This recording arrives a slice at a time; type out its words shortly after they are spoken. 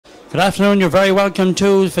Good afternoon, you're very welcome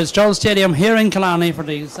to Fitzgerald Stadium here in Killarney for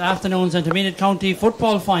this afternoon's Intermediate County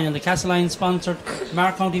Football Final. The Castleline sponsored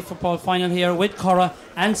Mark County Football Final here with Currow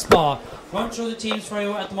and Spa. Run through the teams for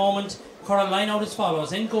you at the moment. Currow line out as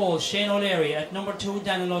follows. In goal, Shane O'Leary. At number 2,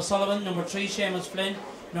 Daniel O'Sullivan. Number 3, Seamus Flynn.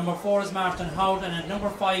 Number 4 is Martin Howard. And at number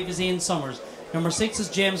 5 is Ian Summers. Number 6 is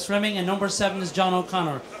James Fleming, and number 7 is John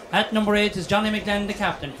O'Connor. At number 8 is Johnny McGlenn, the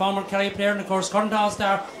captain, former Kerry player and of course current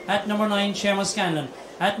All-Star. At number 9, Seamus Scanlon.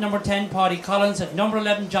 At number 10, Paddy Collins. At number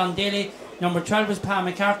 11, John Daly. Number 12 is Pam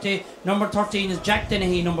McCarthy. Number 13 is Jack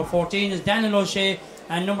Dennehy. Number 14 is Daniel O'Shea.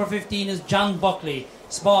 And number 15 is John Buckley.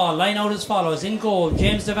 Spa line out as follows. In goal,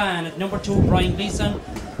 James Devan. At number 2, Brian Gleeson.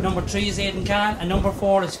 Number 3 is Aidan Carroll. And number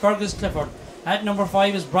 4 is Fergus Clifford. At number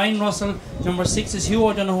 5 is Brian Russell. Number 6 is Hugh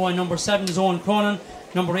O'Donoghue. And number 7 is Owen Cronin.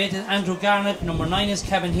 Number 8 is Andrew Garnett. Number 9 is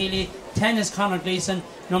Kevin Healy. 10 is Conor Gleeson.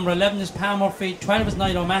 Number 11 is Pam Murphy. 12 is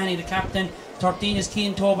Niall O'Mahony, the captain. 13 is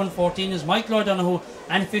Cian Tobin. 14 is Michael O'Donoghue.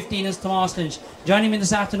 And 15 is Tomás Lynch. Joining me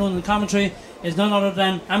this afternoon in the commentary is none other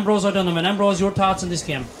than Ambrose O'Donovan. Ambrose, your thoughts on this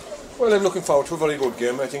game? Well, I'm looking forward to a very good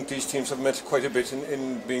game. I think these teams have met quite a bit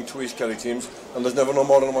in being two East Kerry teams, and there's never no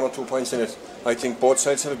more than 1 or 2 points in it. I think both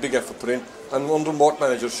sides have a big effort put in, and under both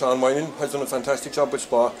managers, Sean Moynihan has done a fantastic job with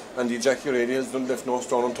Spa, and Jackie O'Reilly has done left no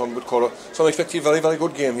stone unturned with Currow. So I'm expecting a very, very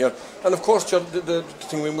good game here. And of course, the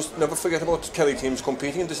thing we must never forget about Kerry teams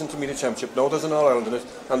competing in this intermediate championship. Now there's an All-Ireland in it,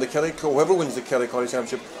 and the Kerry, whoever wins the Kerry College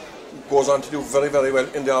Championship goes on to do very, very well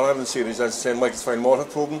in the All-Ireland series, as St Michael's Fine have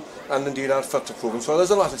proven, and indeed Ardfert have proven. So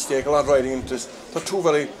there's a lot at stake, a lot riding into this. They're two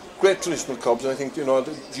very great traditional clubs, and I think, the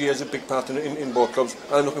GA has a big part in both clubs,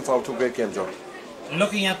 and I'm looking forward to a great game, John.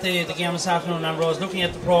 Looking at the game this afternoon, Ambrose, looking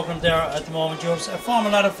at the programme there at the moment, you have a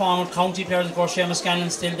lot of former county players, of course, Seamus Scanlon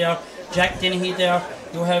still there, Jack Dennehy there.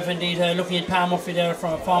 You have indeed looking at Pam Murphy there,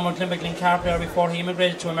 from a former Glenbeigh player before he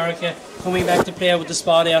immigrated to America, coming back to play with the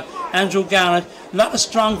Spa there. Andrew Garnett, a lot of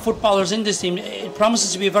strong footballers in this team. It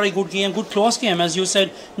promises to be a very good game, good close game, as you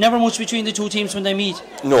said. Never much between the two teams when they meet.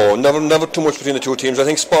 No, never too much between the two teams. I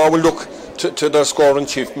think Spa will look to their scoring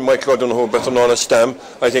chief, Michael O'Donoghue, better known as Stam,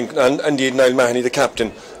 I think, and indeed Niall Mahoney, the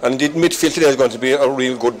captain. And indeed midfield today is going to be a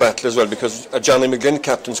real good battle as well, because Johnny McGlynn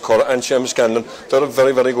captains Currow and Seamus Scanlon. They're a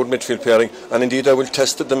very, very good midfield pairing, and indeed I will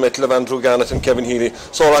test the mettle of Andrew Garnett and Kevin Healy.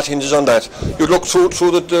 So all that hinges on that. You look through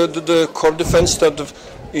the Currow defence, that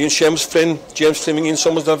Ian Seamus Flynn, James Fleming, Ian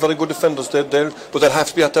Summers, they're very good defenders, but they'll have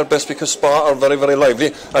to be at their best because Spa are very, very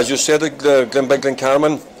lively. As you said, Glenbeigh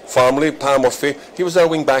Carman, formerly Pam Murphy, he was their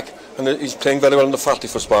wing back, and he's playing very well in the 40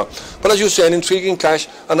 for Spa. But as you say, an intriguing clash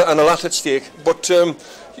and a lot at stake. But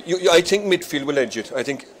I think midfield will edge it. I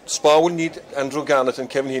think Spa will need Andrew Garnett and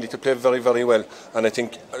Kevin Healy to play very, very well. And I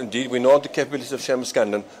think, indeed, we know the capabilities of Seamus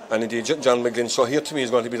Scanlon and indeed John McGlynn. So here to me is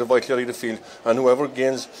going to be the vital area of the field. And whoever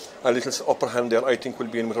gains a little upper hand there, I think will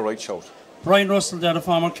be in with a right shout. Brian Russell there, the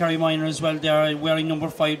former Kerry minor as well there, wearing number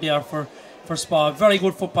 5 there for Spa. Very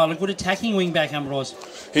good footballer, good attacking wing back, Ambrose.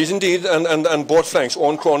 He's indeed, and both flanks,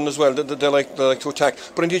 Owen Cronin as well, they like to attack.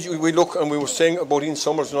 But indeed, we look, and we were saying about Ian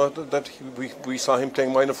Summers, that we saw him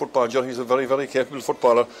playing minor football. He's a very, very capable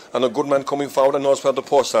footballer and a good man coming forward and knows where the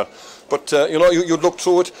posts are. But you look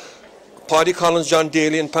through it, Paddy Collins, John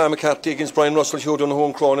Daly and Pam McCarthy against Brian Russell, Hugh O'Donoghue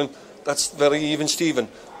and Cronin. That's very even, Stephen.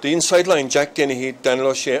 The inside line, Jack Dennehy, Daniel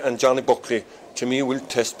O'Shea and Johnny Buckley, to me will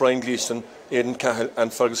test Brian Gleeson, Aidan Cahill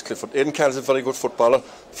and Fergus Clifford. Aidan Cahill is a very good footballer.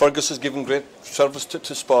 Fergus has given great service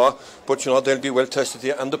to Spa, but they'll be well tested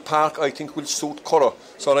here. And the park, I think, will suit Currow.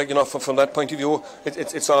 So from that point of view,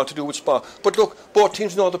 it's all to do with Spa. But look, both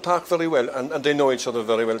teams know the park very well, and they know each other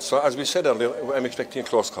very well. So as we said earlier, I'm expecting a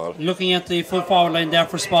close call. Looking at the full forward line there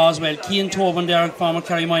for Spa as well, Cian Tobin there, former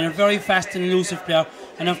Kerry minor, very fast and elusive player.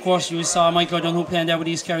 And of course you saw Michael O'Donoghue playing there with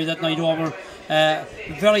East Kerry that night over.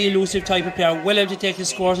 Very elusive type of player, well able to take his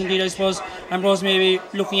scores indeed, I suppose. Ambrose, maybe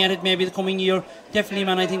looking at it maybe the coming year, definitely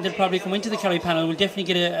man, I think they'll probably come into the Kerry panel, will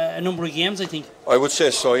definitely get a number of games, I think. I would say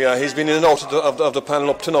so, yeah. He's been in and out of the panel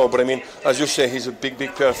up to now, but I mean, as you say, he's a big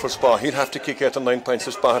player for Spa. He'll have to kick 8 or 9 points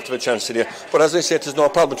if Spa have to have a chance today. But as I said, there's no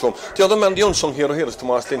problem to him. The other man, the unsung hero here is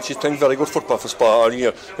Tomás Lynch. He's playing very good football for Spa all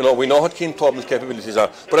year. We know what Cian Tobin's capabilities are.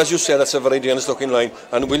 But as you say, that's a very dangerous looking line,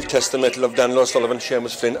 and will test the mettle of Daniel O'Sullivan,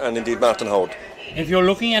 Seamus Flynn and indeed Martin Howard. If you're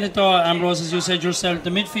looking at it though, Ambrose, as you said yourself, the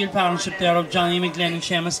midfield partnership there of Johnny McGlenn and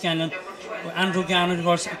Seamus Scanlon, Andrew Garnett, of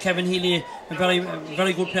course, Kevin Healy, a very,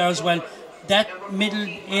 very good player as well. That middle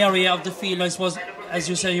area of the field, I suppose, as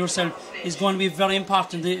you say yourself, is going to be very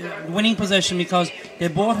important, the winning possession, because they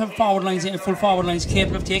both have forward lines, full forward lines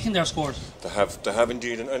capable of taking their scores. They have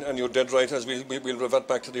indeed, and you're dead right. As we'll revert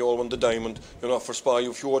back to the old one, the diamond. You know, for Spa,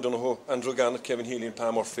 you've Hugh O'Donoghue, Andrew Garnett, Kevin Healy, and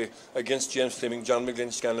Pam Murphy against James Fleming, John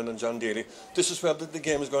McGlynn, Scanlon, and John Daly. This is where the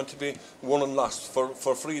game is going to be won and lost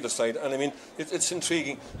for either side. And I mean, it's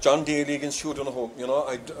intriguing. John Daly against Hugh O'Donoghue. You know,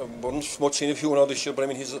 I wasn't much seen of Hugh now this year, but I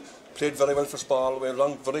mean, he's played very well for Spa all the way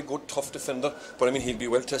along. Very good, tough defender. But I mean, he'll be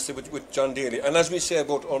well tested with John Daly. And as we say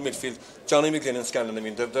about our midfield, Johnny McGlynn and Scanlon, I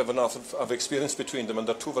mean, they have enough of experience between them, and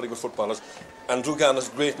they're two very good footballers. Andrew Garner's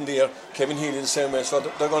great in the air, Kevin Healy the same way, so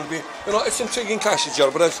they're going to be, you know, it's intriguing clashes, Ger,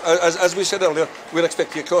 but as we said earlier, we're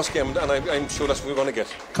expecting a close game, and I'm sure that's what we're going to get.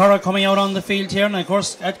 Currow coming out on the field here, and of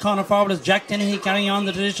course at corner forward is Jack Dennehy, carrying on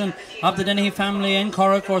the tradition of the Dennehy family in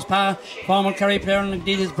Currow. Of course, former Kerry player, and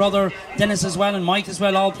indeed his brother Dennis as well, and Mike as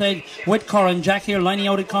well, all played with Currow. And Jack here lining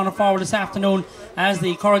out at corner forward this afternoon as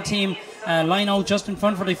the Currow team line out just in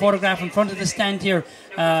front for the photograph in front of the stand here.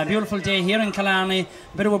 Beautiful day here in Killarney,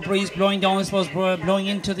 bit of a breeze blowing down, I suppose, blowing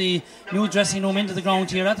into the new dressing room, into the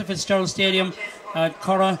ground here at the Fitzgerald Stadium.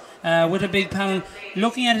 Currow with a big panel.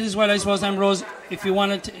 Looking at it as well, I suppose, Ambrose, if you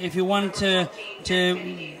wanted to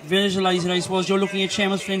visualise it, I suppose you're looking at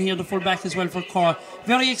Seamus Flynn here, the full back as well for Currow.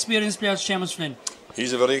 Very experienced player, Seamus Flynn.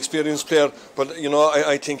 He's a very experienced player, but you know,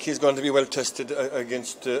 I think he's going to be well tested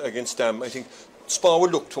against them. I think Spa will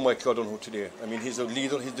look to Michael O'Donoghue today. I mean, he's the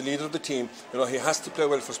leader of the team. You know, he has to play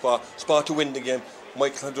well for Spa to win the game.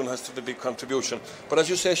 Michael O'Donoghue has to have a big contribution. But as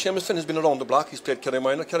you say, Seamus Flynn has been around the block. He's played Kerry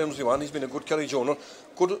Minor, Kerry Musliman. He's been a good Kerry junior,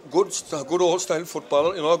 good old style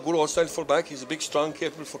footballer. You know, good old style fullback. He's a big, strong,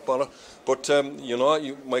 capable footballer. But you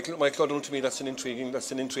know, Michael O'Donoghue, to me, that's an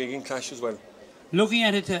intriguing clash as well. Looking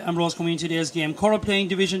at it, Ambrose, coming into today's game, Currow playing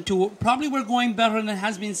Division 2, probably we're going better, and it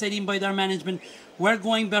has been said even by their management, we're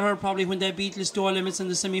going better probably when they beat Listowel Limits in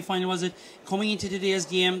the semi-final, was it? Coming into today's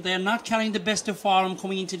game, they're not carrying the best of form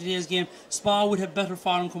coming into today's game. Spa would have better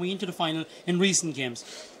form coming into the final in recent games.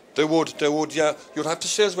 They would, yeah. You'd have to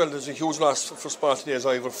say as well, there's a huge loss for Spa today as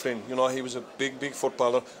Ivor Flynn. You know, he was a big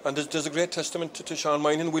footballer. And there's a great testament to Sean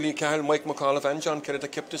Moynihan, Willie Cahill, Mike McAuliffe and John Kelly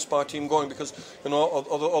that kept the Spa team going, because, you know,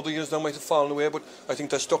 other years they might have fallen away, but I think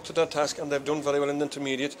they stuck to their task and they've done very well in the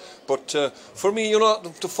intermediate. But for me, you know,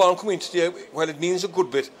 the form coming today, while it means a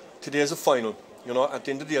good bit, today is a final. You know, at the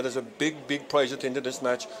end of the day, there's a big prize at the end of this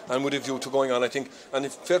match, and with a view to going on, I think. And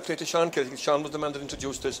if fair play to Sean Kelly, Sean was the man that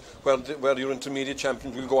introduced this, where your intermediate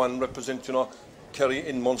champions will go on and represent, you know, Kerry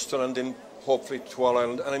in Munster and in hopefully to All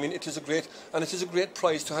Ireland. And I mean, it is a great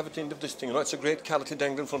prize to have at the end of this thing. You know, it's a great carrot to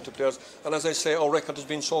dangle in front of players. And as I say, our record has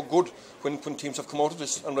been so good when teams have come out of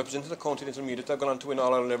this and represented the county intermediate. They've gone on to win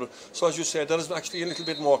All Ireland level. So as you say, there is actually a little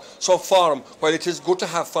bit more. So Farm, while it is good to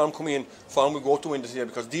have Farm come in, Farm will go to win this year,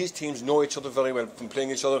 because these teams know each other very well from playing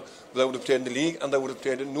each other. They would have played in the league, and they would have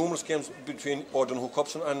played in numerous games between O'Donoghue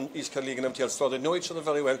Cups and East Kerry League and MTL. So they know each other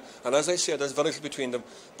very well. And as I say, there's very little between them.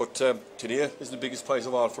 But today is the biggest prize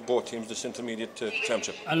of all for both teams, this intermediate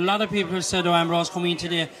championship. A lot of people have said, Ambrose, coming in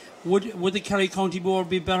today, would the Kerry County Board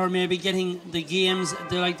be better maybe getting the games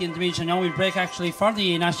like the intermediate? Now we'll break actually for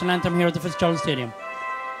the national anthem here at the Fitzgerald Stadium.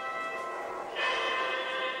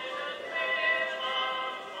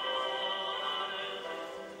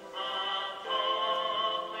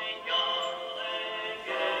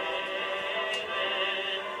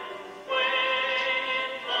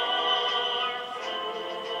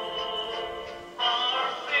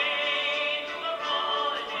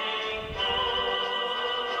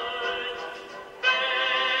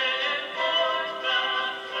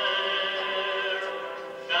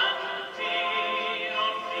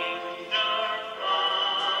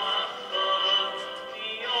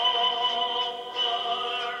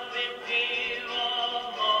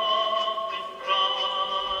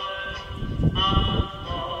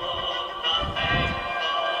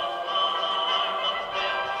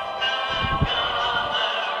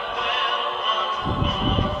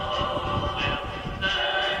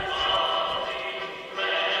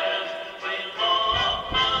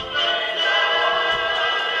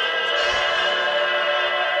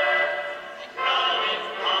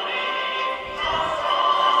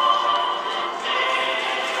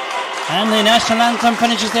 And the national anthem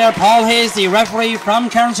finishes there. Paul Hayes, the referee from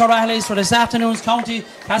Cairns O'Reilly's for this afternoon's County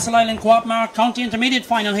Castle Island Co-op Mark County Intermediate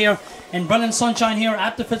final here in brilliant sunshine here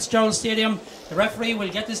at the Fitzgerald Stadium. The referee will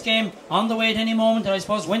get this game on the way at any moment. I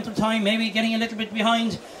suppose winter time, maybe getting a little bit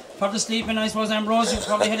behind for the sleeping. I suppose, Ambrose, you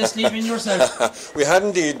probably had a sleep in yourself. We had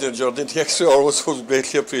indeed, Jordan. The extra hour was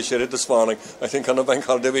greatly appreciated this morning. I think on a bank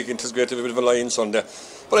holiday weekend it was great to have a bit of a lie-in Sunday.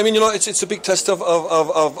 But I mean, you know, it's a big test of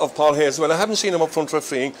Paul Hayes. Well, I haven't seen him up front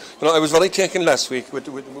refereeing. You know, I was very taken last week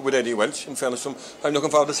with Eddie Welch, in fairness to him. I'm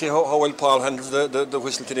looking forward to see how well Paul handles the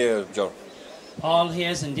whistle today, Joe. Paul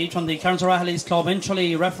Hayes, indeed, from the Currow Club in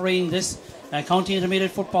Tralee, refereeing this county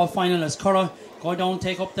intermediate football final as Currow go down,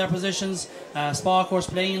 take up their positions. Spa, of course,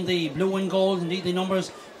 playing the blue and gold. Indeed, the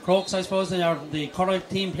numbers. Crokes, I suppose, they are the Currow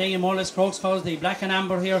team playing more or less Crokes colours, the black and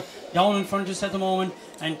amber here down in front just at the moment,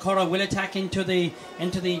 and Currow will attack into the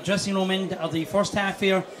dressing room end of the first half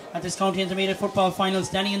here at this county intermediate football final.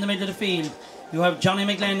 Standing in the middle of the field, you have Johnny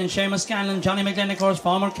McGlenn and Seamus Scanlon. Johnny McGlenn, of course,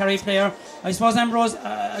 former Kerry player. I suppose Ambrose,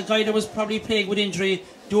 a guy that was probably plagued with injury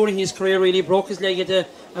during his career, really broke his leg at a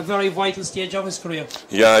very vital stage of his career.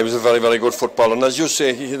 Yeah, he was a very, very good footballer, and as you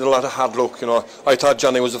say, he had a lot of hard luck, you know. I thought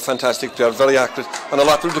Johnny was a fantastic player, very active, and a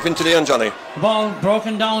lot will dip in today on Johnny. The ball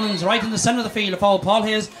broken down and right in the centre of the field. A foul. Paul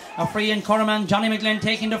Hayes, a free, and Currow, Johnny McGlenn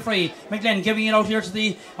taking the free. McGlenn giving it out here to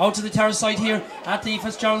the terrace side here at the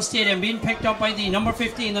Fitzgerald Stadium, being picked up by the number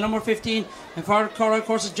 15. The number 15 and for Currow, of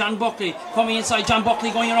course, is John Buckley coming inside. John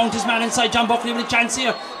Buckley going around his man inside. John Buckley with a chance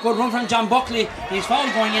here. Good run from John Buckley. He's foul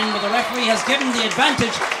going in, but the referee has given the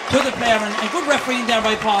advantage to the player, and good refereeing there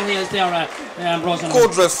by Paul Hayes there.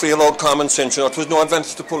 Good referee, allowed common sense, you know. It was no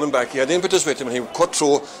advantage to pull him back. He had impetus with him and he cut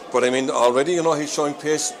through, but I mean already, you know, he's showing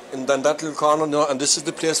pace in that little corner, you know, and this is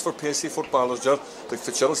the place for pacey footballers there. The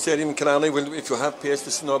Fitzgerald Stadium in Killarney, if you have pace,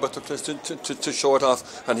 this is no better place to show it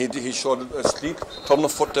off, and he showed a sleek turn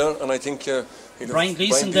of foot there, and I think Brian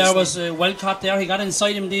Gleeson there was well caught there. He got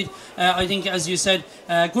inside him indeed. I think, as you said,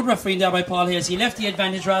 good refereeing there by Paul Hayes. He left the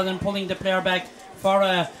advantage rather than pulling the player back for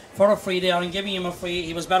a free there and giving him a free.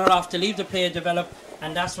 He was better off to leave the play develop,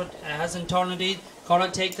 and that's what has in turn indeed. Currow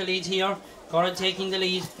take the lead here. Currow taking the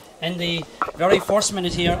lead in the very first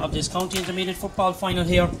minute here of this county intermediate football final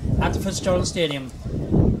here at the Fitzgerald Stadium.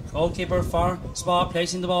 Goalkeeper for Spa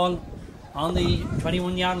placing the ball on the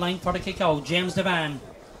 21-yard line for the kick out. James Devan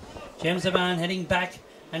heading back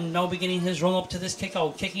and now beginning his run up to this kick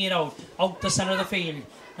out, kicking it out the centre of the field,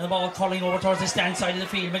 and the ball curling over towards the stand side of the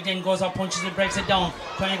field. McGlenn goes up, punches it, breaks it down,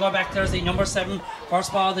 trying to go back. There's the number 7 for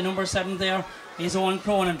Spa. The number 7 there is Owen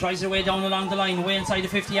Cronin, drives it way down along the line, way inside the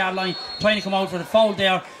 50-yard line, trying to come out for the foul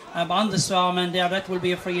there on the Spa man there. That will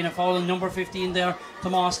be a free, and a foul on number 15 there,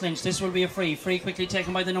 Tomas Lynch. This will be a free quickly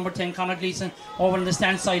taken by the number 10 Conor Gleeson over on the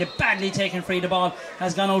stand side. A badly taken free. The ball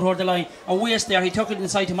has gone out over the line. A waste there. He took it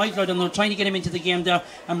inside to Michael O'Donnell, trying to get him into the game there,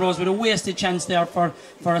 and Rose with a wasted chance there for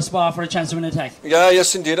a Spa for a chance of an attack. Yeah,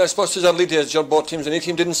 yes indeed. I suppose there's early days, both teams, any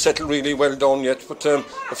team didn't settle really well down yet, but there'll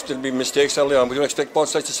still be mistakes early on. We don't expect both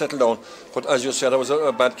sides to settle down, but as you said, that was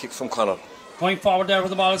a bad kick from Conor. Going forward there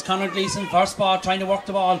with the ball is Conor Gleeson for Spa, trying to work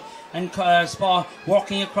the ball, and Spa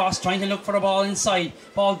walking across, trying to look for the ball inside.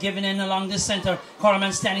 Ball given in along this centre.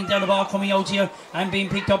 Currow standing there, the ball coming out here and being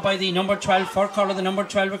picked up by the number 12 for Currow. The number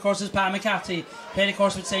 12, of course, is Pat McCarthy. Played, of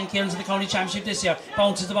course, with St. Kilns in the county championship this year.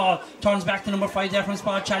 Bounces the ball, turns back to number 5 there from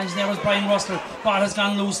Spa. Challenge there was Brian Russell. Ball has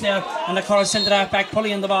gone loose there, and the Currow centre half back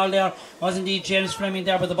pulling the ball there was indeed James Fleming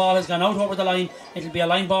there, but the ball has gone out over the line. It'll be a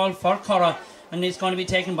line ball for Currow, and it's going to be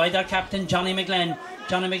taken by their captain Johnny McGlenn.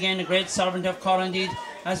 Johnny McGlenn, a great servant of Currow indeed,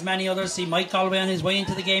 as many others. See Mike Galway on his way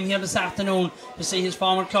into the game here this afternoon to see his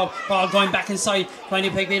former club. Ball going back inside, trying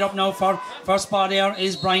to pick it up now for first ball there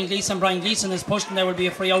is Brian Gleeson. Brian Gleeson is pushed, and there will be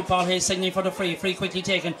a free out. Paul Hayes signaling for the free quickly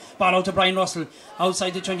taken. Ball out to Brian Russell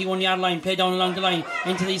outside the 21-yard line, play down along the line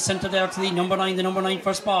into the centre there to the number 9. The number 9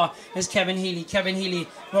 for Spa is Kevin Healy. Kevin Healy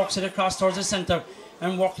works it across towards the centre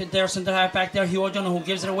and worked it there, centre half back there, Hugh O'Donoghue, who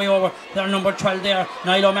gives it away over there, number 12 there,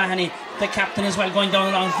 Niall O'Mahony, the captain as well, going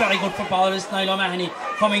down along. Very good footballer is Niall O'Mahony,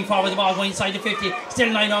 coming forward, the ball going inside the 50,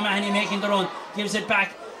 still Niall O'Mahony making the run, gives it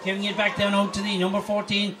back, giving it back down out to the number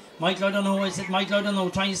 14, Michael O'Donoghue. Is it Michael O'Donoghue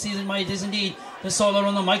trying to see that it is indeed the solo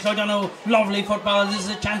runner, Michael O'Donoghue. Lovely footballer. This is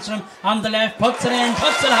a chance for him on the left, puts it in,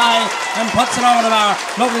 puts it high, and puts it over the bar.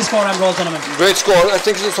 Lovely score, Ambrose Donovan. Great score. I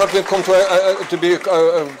think this is what we've come to be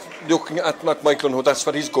looking at Michael O'Donoghue. That's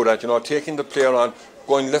what he's good at, you know, taking the player on,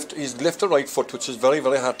 going left, he's left or right foot, which is very,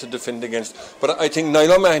 very hard to defend against. But I think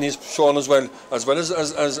Niall O'Mahony's shown as well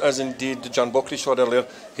as indeed John Buckley showed earlier,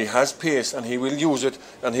 he has pace and he will use it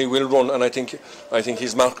and he will run, and I think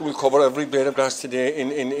his mark will cover every blade of grass today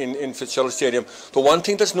in Fitzgerald Stadium. The one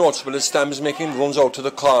thing that's noticeable is Stam is making runs out to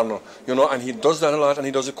the corner, you know, and he does that a lot and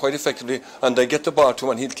he does it quite effectively, and they get the ball to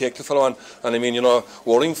him and he'll take the fellow on. And I mean, you know,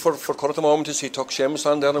 worrying for Currow at the moment is he took Seamus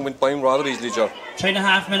on there and went by him rather easily, Joe.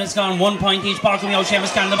 3.5 minutes gone, 1 point each. Ball coming out, Seamus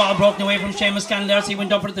Seamus Scanlon. The ball broken away from Seamus Scanlon there. So he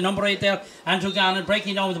went up for the number 8 there. Andrew Gannon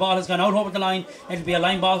breaking down. The ball has gone out over the line. It'll be a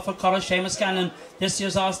line ball for Currow. Seamus Scanlon, this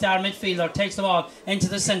year's all-star midfielder, takes the ball into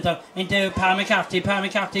the centre, into Pam McCarthy. Pam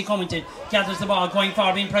McCarthy coming to, gathers the ball, going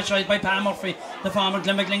forward, being pressurised by Pam Murphy, the former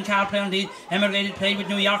Glenmaglen car player indeed. Emigrated, played with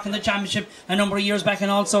New York in the championship a number of years back,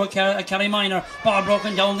 and also a Kerry minor. Ball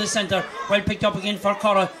broken down the centre. Well picked up again for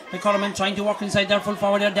Currow. The Currowman trying to work inside there, full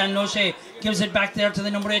forward there. Dan Loche gives it back there to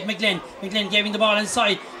the number 8 McGlynn. McGlynn giving the ball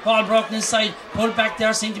inside. Ball broken inside. Pulled back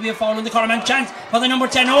there. Seemed to be a foul on the Currowman. Chance for the number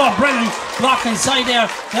 10. Oh, brilliant block inside there.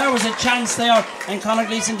 There was a chance there, and Conor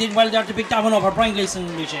Gleeson did well there to pick that one up. Or Brian Gleeson,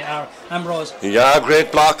 Ambrose. Yeah,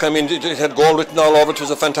 great block. I mean, it had goal written all over it. It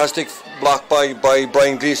was a fantastic block by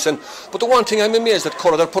Brian Gleeson. But the one thing I'm amazed at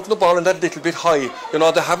Currow, they're putting the ball in that little bit high. You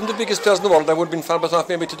know, they haven't the biggest players in the world. They would have been far better off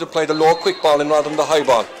maybe to deploy the low quick ball in rather than the high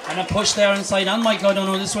ball. And a push there inside on Michael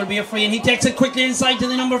O'Donoghue. This will be a free, and he takes it quickly inside to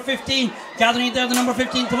the number 15. Gathering it there, the number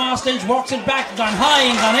 15, Tomas Lynch, walks it back, gone high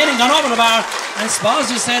and gone in and gone over the bar. And Spa,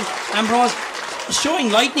 as you said, Ambrose,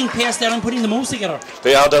 showing lightning pace there and putting the moves together.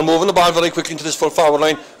 They're moving the ball very quickly into this full forward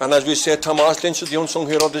line, and as we said, Tomas Lynch is the unsung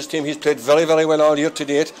hero of this team. He's played very, very well all year to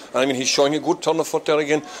date, and I mean, he's showing a good turn of foot there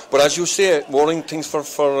again. But as you say, worrying things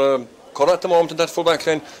for Currow at the moment in that full back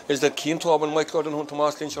line is that Cian Tobin, Michael O'Donoghue and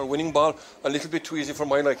Tomas Lynch are winning ball a little bit too easy for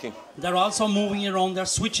my liking. They're also moving around, they're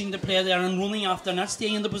switching the play there and running off. They're not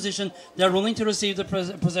staying in the position, they're running to receive the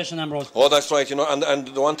possession, Ambrose. Oh, that's right, you know, and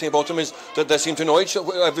the one thing about them is that they seem to know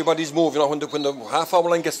everybody's move. You know, when the half hour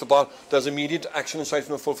line gets the ball, there's immediate action inside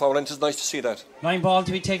from the full forward line. It's nice to see that. Line ball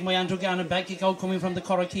to be taken by Andrew Gannon, back kick out coming from the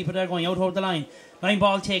Currow keeper there, going out over the line. Line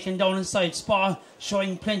ball taken down inside. Spa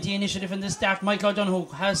showing plenty of initiative in this start. Michael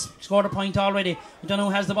O'Donoghue has scored a point already.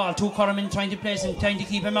 O'Donoghue has the ball. Two Currowmen trying to place him, trying to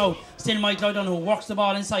keep him out. Still Michael O'Donoghue works the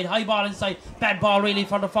ball inside. High ball inside. Bad ball really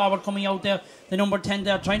for the forward coming out there. The number 10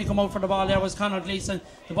 there trying to come out for the ball there was Conor Gleeson.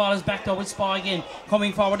 The ball is backed up with Spa again.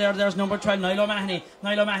 Coming forward there's number 12, Niall O'Mahony.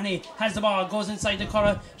 Niall O'Mahony has the ball, goes inside the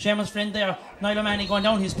Currow. Seamus friend there. Niall O'Mahony going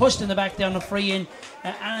down. He's pushed in the back there on a free in.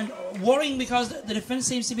 And worrying because the defence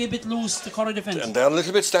seems to be a bit loose, the Currow defence. And they're a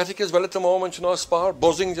little bit static as well at the moment, you know. Spa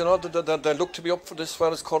buzzing, you know, they look to be up for this,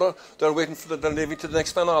 whereas Currow, they're waiting for they're leaving to the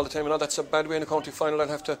next man all the time, you know. That's a bad way in the county final.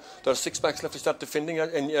 There's 6 backs left to start defending,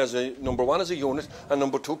 and as a number 1 as a unit and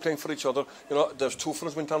number 2 playing for each other. You know, there's 2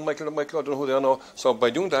 fellas went on Michael O'Donoghue there now, so by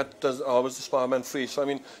doing that there's always the Spa man free. So I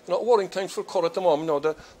mean, you know, worrying times for Currow at the moment. You know,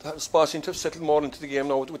 the Spa seem to have settled more into the game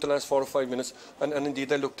now with the last 4 or 5 minutes, and indeed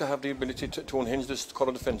they look to have the ability to unhinge this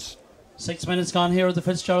Currow defence. 6 minutes gone here at the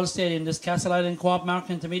Fitzgerald Stadium. This Castle Island Co-op Mark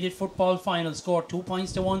Intermediate Football Final scored 2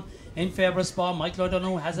 points to 1 in favour of Spa. Michael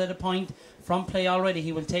O'Donoghue has had a point from play already.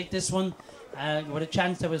 He will take this one with a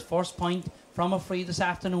chance to his first point from a free this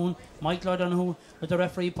afternoon. Michael O'Donoghue with the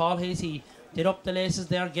referee Paul Hayes. He did up the laces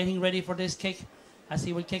there, getting ready for this kick as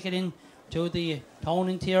he will kick it in to the town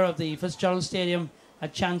interior of the Fitzgerald Stadium. A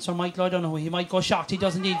chance for Michael O'Donoghue. He might go short. He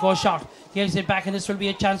does indeed go short. Gives it back, and this will be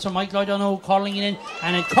a chance for Michael O'Donoghue, curling it in,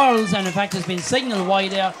 and it curls, and in fact has been signalled wide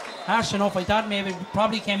there. Harsh enough. I thought maybe it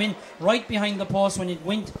probably came in right behind the post when it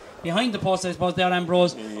went behind the post, I suppose, there,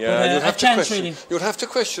 Ambrose. Yeah, but, a chance really. You'd have to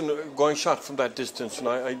question going shot from that distance. You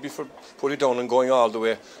know, I'd be for put it down and going all the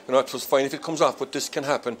way. You know, it was fine if it comes off, but this can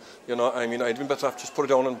happen. You know, I mean, I'd been better off just put it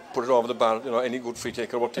down and put it over the bar. You know, any good free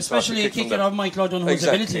taker. Especially a kicker of Michael O'Donoghue's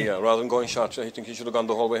ability. Yeah, rather than going shot. I think he should have gone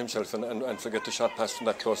the whole way himself and forget the shot pass from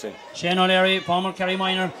that close in. Shane O'Leary, former Kerry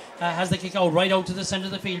minor, has the kick out right out to the centre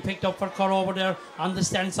of the field. Picked up for Currow over there on the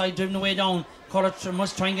stand side, driven away down. Currow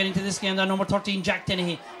must try and get into this game. There, number 13, Jack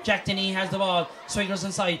Dennehy. Jack Dennehy has the ball. Swiggers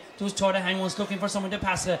inside. Does toward the hand once, looking for someone to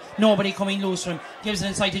pass it. Nobody coming loose from him. Gives it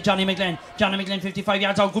inside to Johnny McGlynn. Johnny McGlynn, 55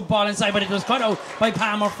 yards out. Good ball inside, but it was cut out by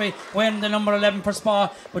Pam Murphy, wearing the number 11 for Spa,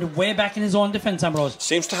 but way back in his own defence, Ambrose.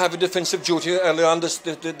 Seems to have a defensive duty early on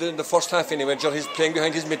the first half anyway. He's playing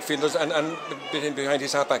behind his midfielders and behind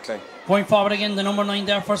his half-back line. Going forward again, the number 9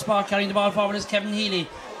 there for Spa, carrying the ball forward is Kevin Healy.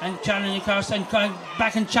 And Charlie Nicars, and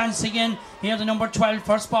back in chance again. Here the number 12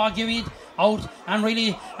 for Spa, give it out, and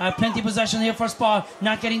really plenty of possession here for Spa,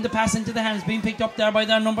 not getting the pass into the hands, being picked up there by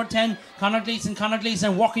their number 10, Conor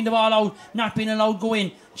Gleeson working the ball out, not being allowed to go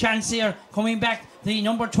in. Chance here, coming back, the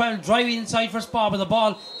number 12 driving inside for Spa, but the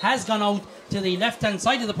ball has gone out to the left hand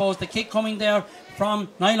side of the post. The kick coming there from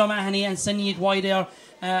Niall O'Mahony and sending it wide there.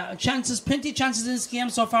 Plenty of chances in this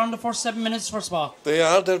game so far in the first 7 minutes for Spa.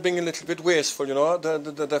 They're being a little bit wasteful, you know.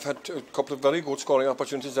 They've had a couple of very good scoring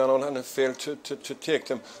opportunities down and have failed to take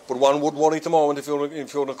them. But one would worry at the moment if you're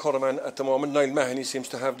a Currowman at the moment. Niall Mahony seems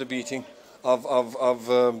to have the beating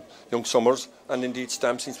of young Summers, and indeed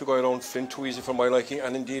Stamp seems to be going around Flynn too easy for my liking,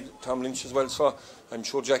 and indeed Tom Lynch as well. So I'm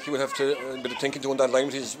sure Jackie will have to a bit of thinking doing that line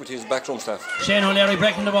with his backroom staff. Shane O'Leary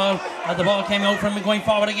breaking the ball, and the ball came out from him going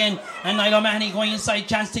forward again, and Niall O'Mahony going inside,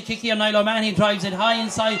 chance to kick here. Niall O'Mahony drives it high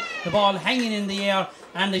inside, the ball hanging in the air,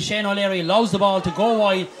 and the Shane O'Leary allows the ball to go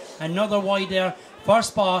wide. Another wide there.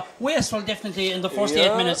 First ball, wasteful definitely in the first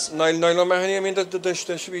 8 minutes. Niall O'Mahony, I mean, there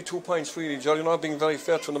should be 2 points really. You're not being very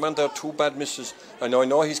fair to the man. There are 2 bad misses. I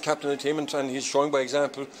know he's captain of the team and he's showing by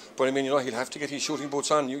example, but I mean, he'll have to get his shooting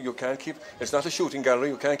boots on. You can't keep, it's not a shooting gallery,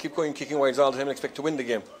 you can't keep going kicking wides all the time and expect to win the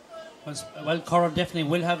game. Well, Currow definitely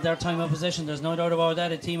will have their time of possession, there's no doubt about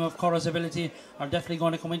that. A team of Currow's ability are definitely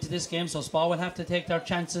going to come into this game, so Spa will have to take their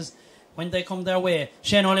chances when they come their way.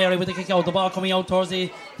 Shane O'Leary with the kick out, the ball coming out towards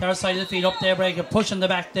the third side of the field, up there, break, pushing the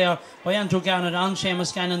back there by Andrew Garnett on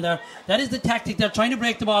Seamus Gannon there. That is the tactic, they're trying to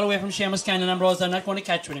break the ball away from Seamus Gannon, Ambrose. They're not going to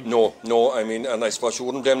catch with him. No, I mean, and I suppose you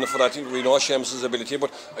wouldn't blame them for that. We know Seamus' ability,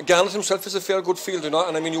 but Garnett himself is a fair good fielder,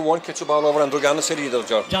 and I mean, you won't catch the ball over Andrew Garnett's head either,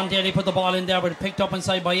 John Daly put the ball in there, but picked up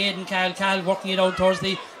inside by Aidan Cal working it out towards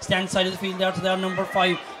the stand side of the field there to their number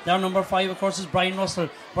 5. Their number 5, of course, is Brian Russell.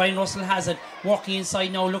 Brian Russell has it, walking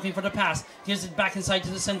inside now, looking for the pass. Gives it back inside to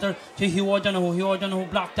the centre to Hugh O'Donoghue. Hugh O'Donoghue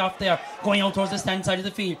blocked off there, going out towards the stand side of the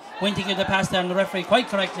field. Went to give the pass there, and the referee quite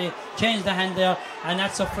correctly changed the hand there, and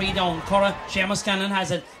that's a free down. Currow, Seamus Scanlon has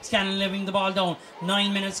it. Scanlon leaving the ball down.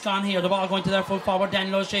 9 minutes gone here. The ball going to their full forward,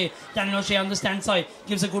 Daniel O'Shea. Daniel O'Shea on the stand side.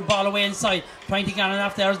 Gives a good ball away inside. Trying to get it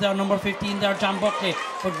off there is their number 15 there, John Buckley.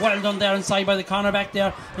 But well done there inside by the cornerback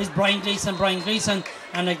there is Brian Gleeson.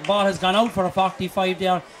 And the ball has gone out for a 45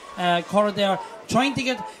 there. Currow there trying to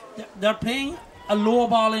get, they're playing a low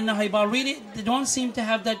ball in the high ball. Really, they don't seem to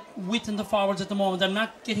have that width in the forwards at the moment. They're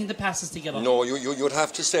not getting the passes together. No, you'd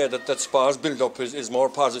have to say that Spa's build-up is more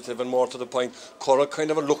positive and more to the point. Currow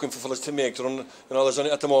kind of are looking for fellas to make. There's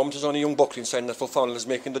only, at the moment, there's only young Buckley inside that for Fowler is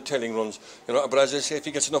making the telling runs. But as I say, if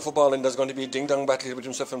he gets enough of ball in, there's going to be a ding-dong battle here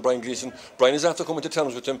between himself and Brian Gleeson. Brian is after coming to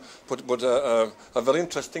terms with him, but a very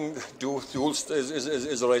interesting duel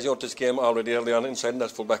is arising out this game already early on inside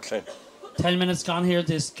that full back line. 10 minutes gone here,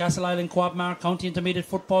 this Castle Island Co-op Mark County Intermediate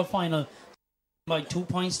Football Final by 2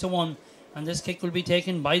 points to 1, and this kick will be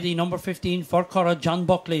taken by the number 15 for Currow, John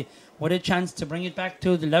Buckley, with a chance to bring it back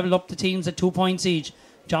to the level up the teams at 2 points each.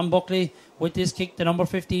 John Buckley with this kick, the number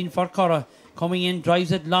 15 for Currow, coming in,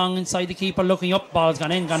 drives it long inside the keeper, looking up, ball's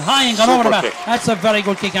gone in, gone high and gone over the back. That's a very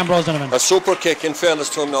good kick, Ambrose Donovan. A super kick, in fairness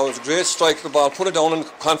to him now. It's a great strike of the ball, put it down and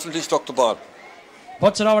confidently struck the ball.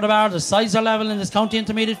 Puts it over the bar. The sides are level in this county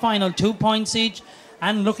intermediate final, 2 points each.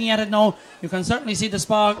 And looking at it now, you can certainly see the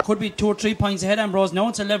Spa could be 2 or 3 points ahead, Ambrose. Now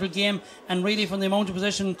it's a level game, and really from the amount of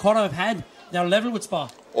possession Currow have had, they're level with Spa.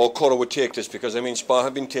 Currow would take this, because I mean Spa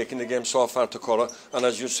have been taking the game so far to Currow, and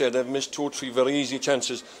as you said, they've missed 2 or 3 very easy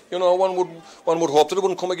chances. One would hope that it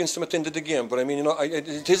wouldn't come against them at the end of the game, but I mean,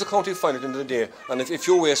 it is a county final at the end of the day, and if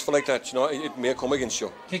you're wasteful like that, it may come against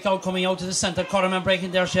you. Kick out coming out to the centre. Currow man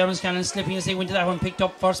breaking there. Sharon Scanlon slipping as they went to that one, picked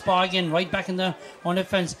up for Spa again, right back in the on the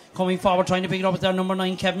fence, coming forward trying to pick it up with their number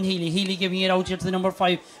 9 Kevin Healy giving it out here to the number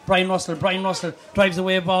 5 Brian Russell drives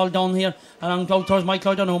away ball down here and out towards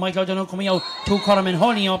Michael O'Donoghue coming out, 2 Currow men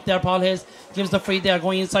holding up there. Paul Hayes gives the free there,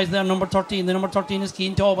 going inside there, number 13. The number 13 is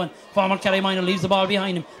Keane Tobin. Former Kerry Minor leaves the ball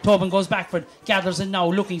behind him. Tobin goes backward, gathers it now,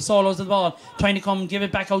 looking, solos the ball, trying to come, give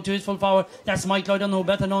it back out to his full forward. That's Michael O'Donoghue,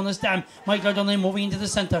 better known as Stam. Michael O'Donoghue moving into the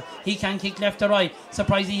centre. He can kick left or right.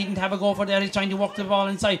 Surprised he didn't have a go for there. He's trying to work the ball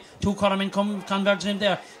inside. 2 Currow converging him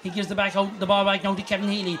there. He gives the ball back now to Kevin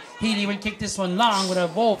Healy. Healy will kick this one long with a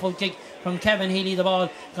woeful kick from Kevin Healy. The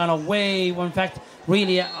ball gone away, in fact,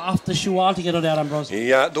 really off the shoe altogether there, Ambrose.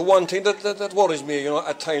 Yeah, the one thing that worries me,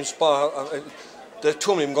 at times Spa, the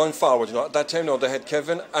 2 of them going forward, at that time now they had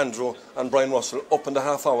Kevin, Andrew and Brian Russell up in the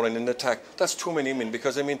half hour line in the attack. That's too many men,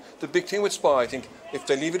 because I mean the big thing with Spa, I think, if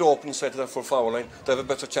they leave it open inside to that full forward line, they have a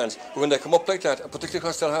better chance. But when they come up like that, particularly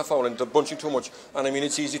across their half hour line, they're bunching too much, and I mean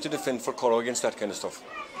it's easy to defend for Currow against that kind of stuff.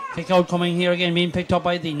 Kick out coming here again, being picked up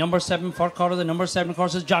by the number 7 for Currow. The number 7, of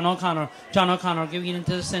course, is John O'Connor. John O'Connor giving it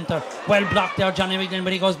into the centre. Well blocked there, Johnny McGlynn,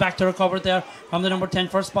 but he goes back to recover there from the number 10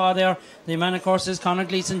 for Spa there. The man, of course, is Conor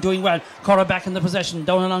Gleeson, doing well. Currow back in the possession,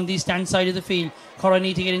 down along the stand side of the field. Currow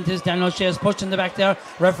need to get into this. Daniel O'Shea is pushed in the back there.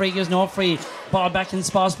 Referee gives no free. Ball back in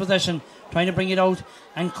Spa's possession, trying to bring it out,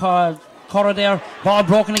 and Currow there, ball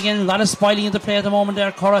broken again, a lot of spoiling of the play at the moment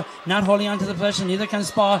there. Currow not holding on to the possession, neither can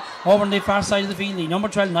Spa over on the far side of the field. The number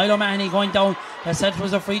 12 Niall O'Mahony going down, that said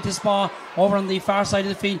was a free to Spa over on the far side of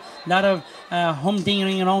the field. A lot of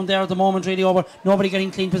humdingering around there at the moment, really over. Nobody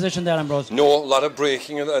getting clean position there, Ambrose. No, a lot of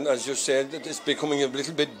breaking, and as you said, it's becoming a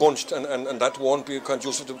little bit bunched, and that won't be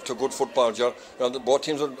conducive to good football, Ger. Both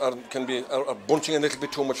teams are bunching a little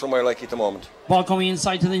bit too much for my liking at the moment. Ball coming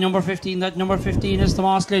inside to the number 15. That number 15 is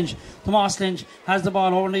Tomas Lynch. Tomas Lynch has the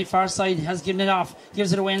ball over the far side, has given it off,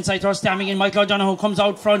 gives it away inside towards Stamming in. Michael O'Donoghue comes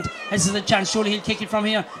out front. This is a chance. Surely he'll kick it from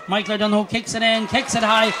here. Michael O'Donoghue kicks it in, kicks it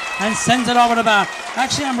high, and sends it over the bar.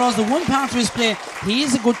 Actually, Ambrose, the one part of his play, he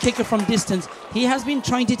is a good kicker from distance. He has been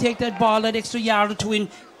trying to take that ball that extra yard or two in,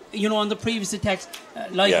 on the previous attacks,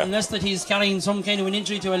 unless that he's carrying some kind of an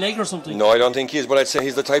injury to a leg or something. No, I don't think he is, but I'd say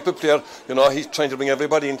he's the type of player, he's trying to bring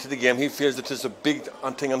everybody into the game. He feels that there's a big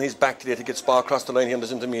thing on his back today to get Spa across the line here in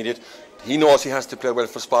this intermediate. He knows he has to play well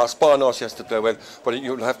for Spa. Spa knows he has to play well, but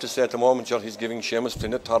you'll have to say at the moment, he's giving Seamus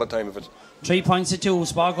Flynn a thorough time of it. 3 points to 2.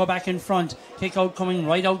 Spa go back in front. Kick out coming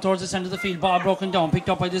right out towards the centre of the field. Ball broken down. Picked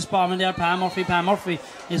up by this ballman there. Pam Murphy. Pam Murphy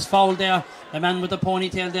is fouled there. The man with the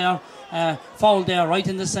ponytail there. Fouled there right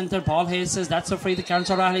in the centre. Paul Hayes says that's a free. The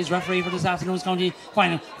Council O'Reilly's referee for this afternoon's county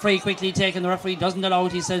final. Free quickly taken. The referee doesn't allow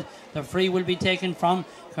it. He said the free will be taken from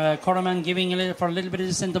Currow giving for a little bit of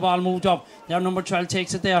descent. The ball moved up. Their number 12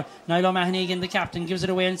 takes it there. Niall O'Mahony again, the captain, gives it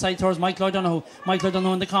away inside towards Michael O'Donoghue. Michael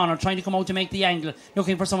O'Donoghue in the corner, trying to come out to make the angle,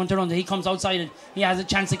 looking for someone to run. He comes outside it. He has a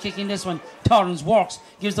chance of kicking this one. Torrance works,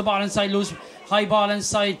 gives the ball inside, loose. High ball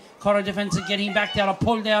inside. Currow defence getting back there. A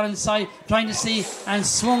pull there inside, trying to see, and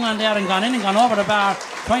swung on there and gone in and gone over the bar.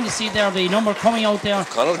 Trying to see there the number coming out there.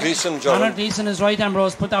 Conor Gleeson, John. Conor Gleeson is right,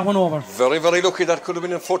 Ambrose. Put that one over. Very, very lucky. That could have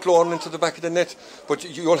been a foot lower into the back of the net. But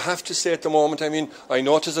you'll have to say at the moment, I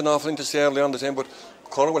know it is an awful thing to say early on the time, but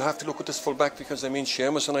Currow will have to look at this full back because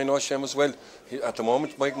Seamus, and I know Seamus well. At the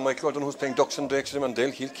moment, Michael O'Donnell's playing ducks and drakes with him,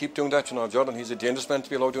 and he'll keep doing that, Jordan. He's a dangerous man to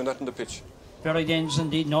be allowed doing that on the pitch. Very dangerous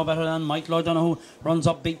indeed. No better than Michael O'Donoghue. Runs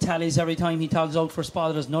up big tallies every time he togs out for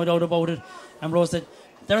Spa. There's no doubt about it. Ambrose, that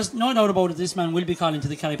there's no doubt about it, this man will be calling to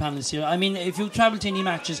the Kerry panel this year. If you travel to any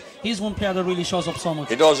matches, he's one player that really shows up so much.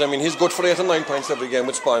 He does. He's good for 8 and 9 points every game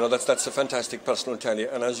with Spa. That's a fantastic personal tally.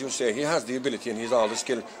 And as you say, he has the ability and he's all the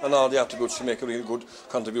skill and all the attributes to make a really good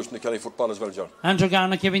contribution to Kerry football as well, John. Andrew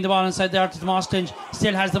Garner giving the ball inside there to Tomas Lynch.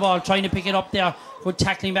 Still has the ball, trying to pick it up there. Good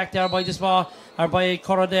tackling back there by this ball, or by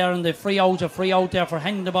Currow there, and the free out there for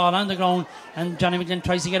hanging the ball on the ground. And Johnny McGlynn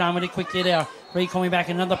tries to get on with it quickly there. Free coming back,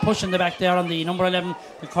 another push in the back there on the number 11,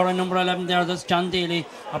 the Currow number 11 there. That's John Daly,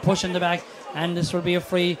 a push in the back, and this will be a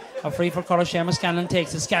free for Currow. Seamus Scanlon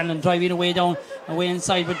takes it. Scanlon driving away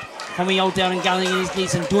inside, but coming out there and galling his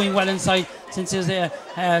Gleeson, doing well inside since he's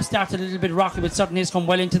started a little bit rocky, but certainly has come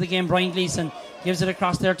well into the game. Brian Gleeson gives it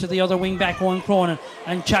across there to the other wing back, Owen Cronin,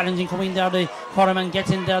 and challenging coming there. The Currow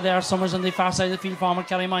gets in there. Summers on the far side of the field, former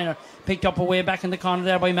Kerry Minor, picked up away back in the corner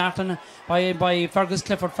there by Martin, by Fergus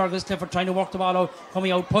Clifford. Fergus Clifford trying to work the ball out,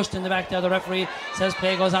 coming out, pushed in the back there. The referee says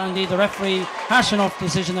play goes on. Indeed, the referee harsh enough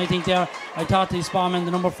decision, I think there. I thought the Sparman,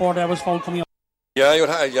 the number 4 there, was fouled coming out. Yeah,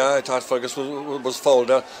 I thought Fergus was fouled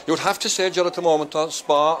there. You would have to say, Judd, at the moment,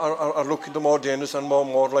 Spa are looking the more dangerous and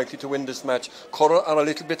more likely to win this match. Currow are a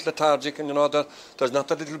little bit lethargic, and there's not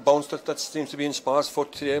that little bounce that seems to be in Spa's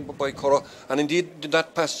foot today by Currow. And indeed,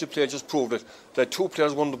 that passage of play just proved it. The 2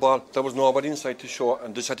 players won the ball, there was nobody inside to show,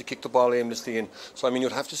 and just had to kick the ball aimlessly in. So,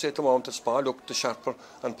 you'd have to say at the moment that Spa looked the sharper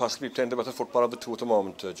and possibly playing the better football of the 2 at the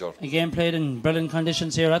moment, George. A game played in brilliant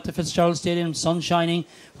conditions here at the Fitzgerald Stadium, sun shining,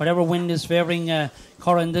 whatever wind is favouring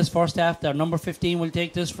Currow in this first half there. Number 15 will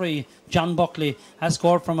take this free. John Buckley has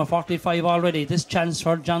scored from a 45 already. This chance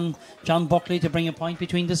for John Buckley to bring a point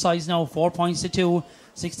between the sides now. 4 points to 2.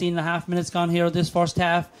 16 and a half minutes gone here this first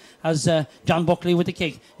half as John Buckley with the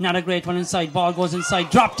kick. Not a great one inside. Ball goes inside.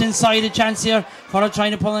 Dropped inside. A chance here. Currow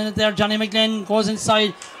trying to pull in it there. Johnny McGlynn goes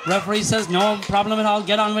inside. Referee says no problem at all.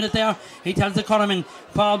 Get on with it there. He tells the Currow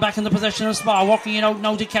ball back in the possession of Spa. Working it out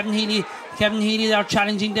now to Kevin Healy. Kevin Healy there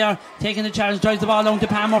challenging there. Taking the challenge. Drives the ball down to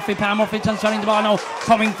Pam Murphy. Pam Murphy transferring the ball now.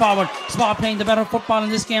 Coming forward. Spa playing the better football in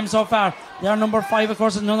this game so far. Their number 5, of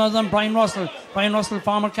course, is none other than Brian Russell. Brian Russell,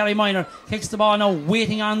 former Kerry Minor, kicks the ball now,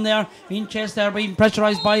 waiting on there, being chased there, being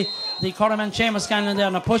pressurised by the Currow man, Seamus Scanlon there,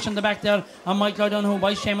 and a push in the back there on Michael O'Donoghue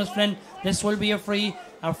by Seamus Flynn. This will be a free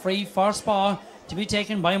for Spa to be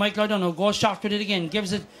taken by Michael O'Donoghue. Goes shot with it again,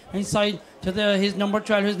 gives it inside to his number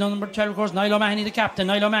 12. His number 12, of course, Niall O'Mahony, the captain.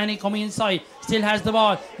 Niall O'Mahony coming inside, still has the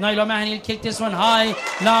ball. Niall O'Mahony will kick this one high,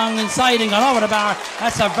 long inside and gone over the bar.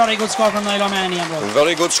 That's a very good score from Niall O'Mahony.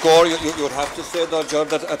 Very good score. You'd have to say, though, George,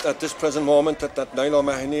 that at this present moment that Niall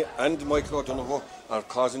O'Mahony and Michael O'Donoghue are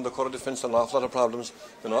causing the Currow defence an awful lot of problems.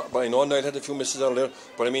 But I know Niall had a few misses earlier,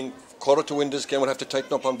 but Currow to win this game will have to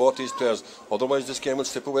tighten up on both these players. Otherwise, this game will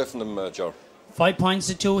slip away from them, George. 5 points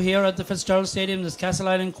to 2 here at the Fitzgerald Stadium. This Castle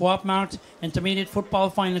Island Co-op Mart Intermediate Football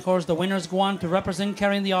Final. Of course, the winners go on to represent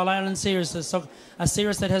Kerry in the All-Ireland Series. A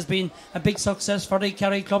series that has been a big success for the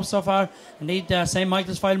Kerry club so far. Indeed, St.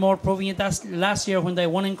 Michael's Filemore proving it last year when they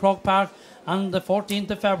won in Croke Park on the 14th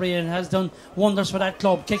of February, and has done wonders for that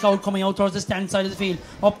club. Kick out coming out towards the stand side of the field.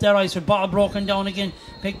 Up their ice with ball broken down again.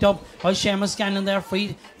 Picked up by Seamus Scanlon there,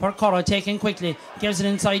 free for Currow, taking quickly. Gives it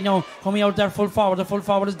inside now. Coming out there full forward. The full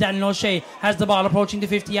forward is Daniel O'Shea. Has the ball approaching the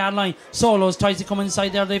 50-yard line. Solos tries to come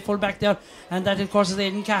inside there. They full back there. And that, of course, is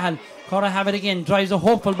Aidan Cahill. Currow have it again. Drives a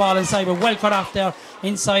hopeful ball inside, but well cut off there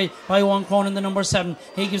inside by Owen Cronin, the number 7.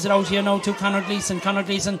 He gives it out here now to Conor Gleeson. Conor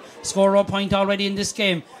Gleeson scored a point already in this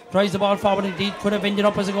game. Drives the ball forward. Indeed, could have ended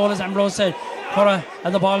up as a goal, as Ambrose said. Currow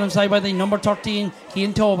at the ball inside by the number 13,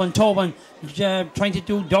 Cian Tobin. Tobin trying to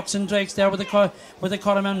do ducks and drakes there with the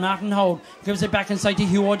Currow man, Martin Howard. Gives it back inside to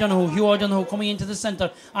Hugh O'Donoghue. Hugh O'Donoghue coming into the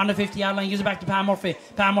centre on the 50-yard line. Gives it back to Pam Murphy.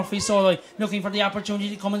 Pam Murphy solo, looking for the opportunity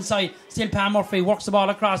to come inside. Still Pam Murphy works the ball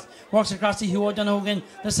across. Works across to Hugh O'Donoghue again,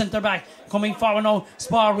 the centre back. Coming forward now.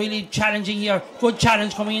 Spa really challenging here. Good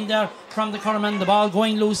challenge coming in there from the Currow man. The ball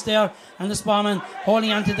going loose there. And the Spa man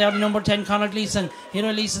holding on to there, the number 10, Conor Gleeson. He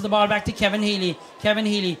releases the ball back to Kevin Healy. Kevin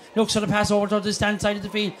Healy looks for the pass over to the stand side of the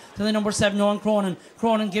field to the number 7, Owen Cronin.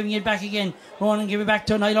 Cronin giving it back again. Cronin giving it back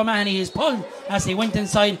to Niall O'Mahony. He's pulled as he went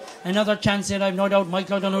inside. Another chance here. I've no doubt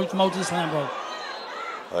Michael O'Donoghue will come out to this one, bro.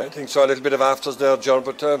 I think so, a little bit of afters there, Ger,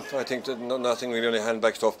 but I think that nothing really, only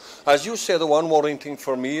handbag stuff. As you say, the one worrying thing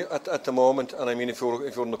for me at the moment, and I mean if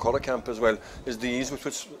you're in the Currow camp as well, is the ease with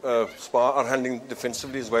which Spa are handling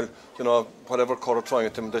defensively as well. You know, whatever Currow trying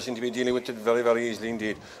at them, they seem to be dealing with it very, very easily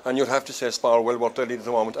indeed. And you'll have to say Spa are well worth their lead at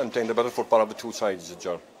the moment and playing the better football of the two sides,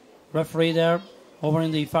 Ger. Referee there, over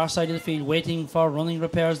in the far side of the field, waiting for running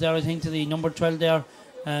repairs there, I think, to the number 12 there,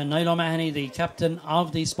 Niall O'Mahony, the captain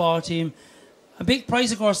of the Spa team. A big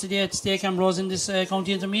prize, of course, today at stake, Ambrose, in this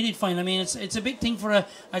county intermediate final. I mean, it's a big thing for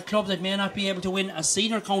a club that may not be able to win a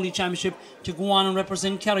senior county championship to go on and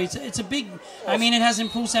represent Kerry. It's a big. I mean, it has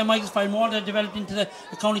improved St. Michael's Filemore. They're developed into the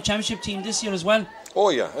county championship team this year as well. Oh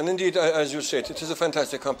yeah, and indeed, as you said, it is a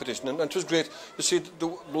fantastic competition, and it was great. You see,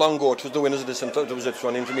 long ago it was the winners of this, and there was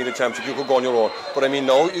an intermediate championship. You could go on your own, but I mean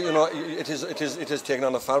now, you know, it is taken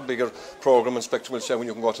on a far bigger programme and spectacle. Say when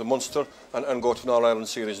you can go to Munster and go to an All Ireland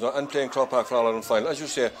series, you know, and playing Croke Park for All Ireland final. As you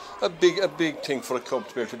say, a big thing for a club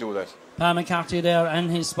to be able to do that. Pat McCarthy there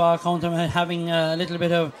and his Spa counter having a little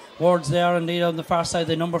bit of words there. Indeed, on the far side,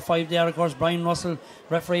 the number 5 there, of course, Brian Russell,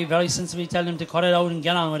 referee, very sensibly telling him to cut it out and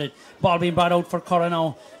get on with it. Ball being brought out for Currow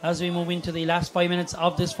now as we move into the last 5 minutes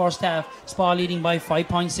of this first half. Spa leading by 5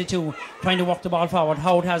 points to 2, trying to walk the ball forward.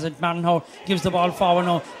 Howard has it. Martin Howard gives the ball forward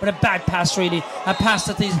now, but a bad pass really. A pass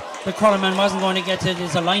that the Currow man wasn't going to get to.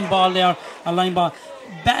 There's a line ball there, a line ball.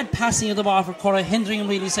 Bad passing of the ball for Currow, hindering him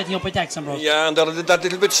really setting up attacks, bro. Yeah, and they're that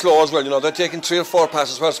little bit slow as well. You know, they're taking 3 or 4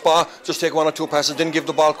 passes, where Spa just take 1 or 2 passes, then give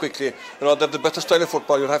the ball quickly. You know, they're the better style of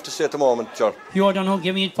football, you'd have to say at the moment, Ger. Hugh O'Donoghue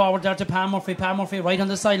giving it forward there to Pam Murphy. Pam Murphy right on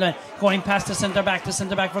the sideline, going past the centre back. The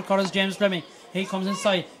centre back for Currow's James Fleming. He comes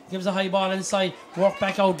inside, gives a high ball inside, work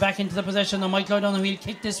back out, back into the possession. And Michael O'Donoghue will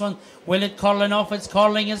kick this one. Will it curl enough? It's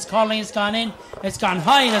curling, it's gone in, it's gone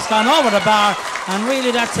high, and it's gone over the bar. And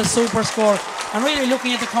really, that's a super score. And really,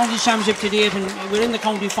 looking at the county championship today, and we're in the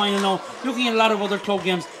county final now, looking at a lot of other club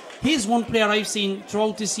games, he's one player I've seen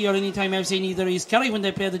throughout this year. Anytime I've seen either East Kerry when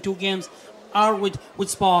they play the 2 games, or with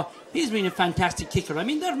Spa, he's been a fantastic kicker. I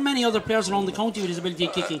mean, there are many other players around the county with his ability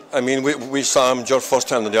of kicking. I mean, we saw him just first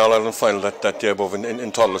hand in the All-Ireland final that day above in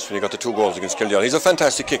Thurles when he got the 2 goals against Kildare. He's a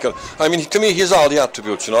fantastic kicker. I mean, to me, he has all the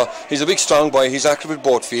attributes, you know. He's a big, strong boy. He's active with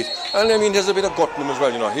both feet. And, I mean, there's a bit of gut in him as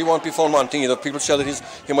well, you know. He won't be found wanting either. People say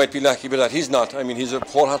that he might be lucky with that. He's not. I mean, he's a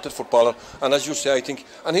wholehearted footballer. And as you say, I think,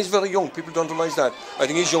 and he's very young. People don't realise that. I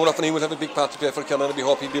think he's young enough and he will have a big part to play for Kerry, and we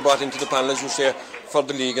hope he'll be brought into the panel, as you say, for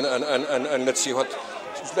the league. And let's see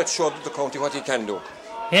let's show the county what he can do.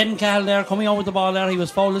 Aidan Cahill there coming out with the ball there. He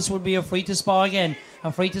was fouled. This would be a free to Spa again.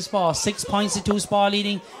 A free to Spa. 6 points to 2, Spa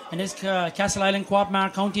leading in this Castle Island Co-op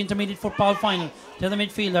Mart County Intermediate Football Final. To the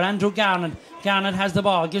midfielder, Andrew Garnett. Garnett has the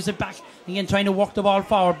ball, gives it back again, trying to work the ball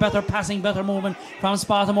forward. Better passing, better movement from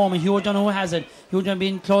Spa at the moment. Hugh O'Donoghue has it. Hugh O'Donoghue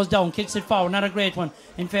being closed down, kicks it forward. Not a great one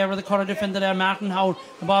in favour of the Currow defender there, Martin Howell.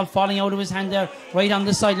 The ball falling out of his hand there, right on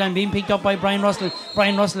the sideline, being picked up by Brian Russell.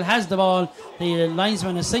 Brian Russell has the ball. The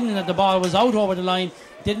linesman is signaling that the ball was out over the line.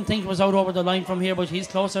 Didn't think it was out over the line from here, but he's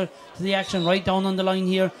closer to the action, right down on the line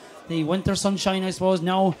here. The winter sunshine, I suppose,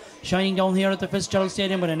 now shining down here at the Fitzgerald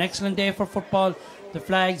Stadium, but an excellent day for football. The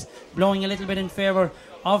flags blowing a little bit in favour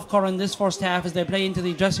of Currow in this first half as they play into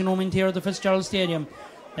the dressing room in here at the Fitzgerald Stadium.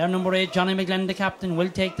 There, number 8, Johnny McGlenn, the captain, will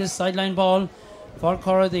take this sideline ball for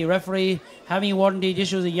Currow. The referee having word indeed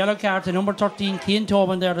issues a yellow card to number 13, Cian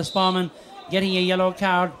Tobin there, the Sparman, getting a yellow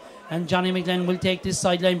card, and Johnny McGlenn will take this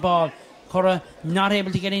sideline ball. Currow not able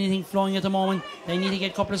to get anything flowing at the moment. They need to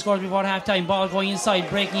get a couple of scores before half time. Ball going inside,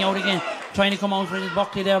 breaking out again, trying to come out for it.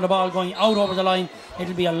 Buckley there, the ball going out over the line.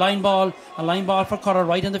 It'll be a line ball for Currow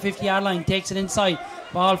right on the 50-yard line. Takes it inside.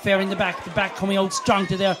 Ball fair in the back coming out strong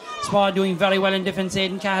to there. Spa doing very well in defence.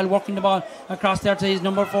 Aidan Cahill working the ball across there to his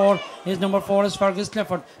number 4. His number 4 is Fergus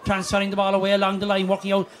Clifford, transferring the ball away along the line,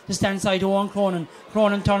 working out the stand side to Owen Cronin.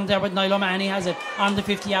 Cronin turns there with Niall O'Mahony, has it on the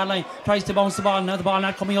 50-yard line, tries to bounce the ball. Now the ball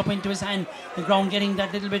not coming up into his hand. The ground getting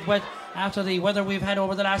that little bit wet after the weather we've had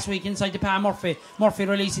over the last week inside the Palm Murphy. Murphy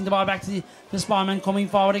releasing the ball back to the Sparman, coming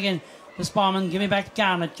forward again. The Sparman giving back to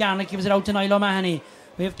Garnett. Garnett gives it out to Niall O'Mahony.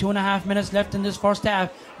 We have 2.5 minutes left in this first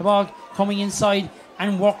half. The ball coming inside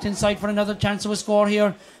and worked inside for another chance of a score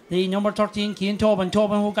here. The number 13, Cian Tobin.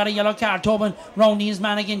 Tobin, who got a yellow card. Tobin rounding his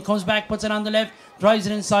man again, comes back, puts it on the left, drives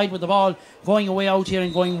it inside with the ball going away out here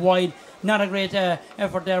and going wide. Not a great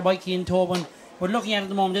effort there by Cian Tobin. But looking at it at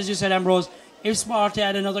the moment, as you said, Ambrose, if Sparta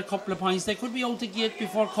had another couple of points, they could be out the gate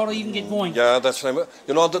before Currow even get going. Yeah, that's right.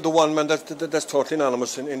 You know, the one man that's totally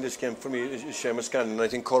anonymous in this game for me is Seamus Scanlon. I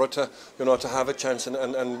think Currow to have a chance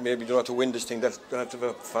and maybe to win this thing, they have to have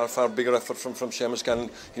a far bigger effort from Seamus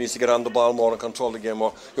Scanlon. He needs to get on the ball more and control the game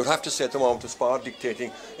more. You'd have to say at the moment to Sparta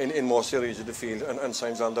dictating in most areas of the field and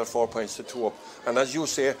signs on their 4 points to 2 up. And as you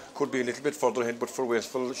say, could be a little bit further ahead, but for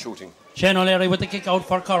wasteful shooting. Shane O'Leary with the kick out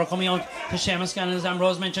for Currow, coming out to Seamus Scanlon, as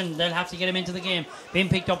Ambrose mentioned. They'll have to get him into the game. Being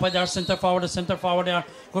picked up by their centre forward. The centre forward there.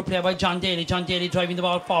 Good play by John Daly. John Daly driving the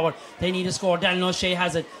ball forward. They need a score. Daniel O'Shea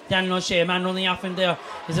has it. Daniel O'Shea, man running off him there.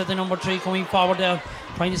 Is it the number 3 coming forward there?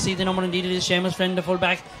 Trying to see the number. Indeed it is Seamus Flynn, the full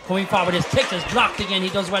back, coming forward. His kick is blocked again. He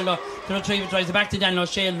does well though to retrieve it. Tries it back to Daniel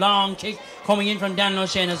O'Shea. Long kick coming in from Daniel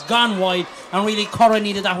O'Shea and has gone wide, and really Currow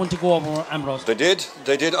needed that one to go over, Ambrose. They did.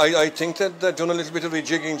 I think that they've done a little bit of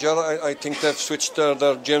rejigging, Ger. I think they've switched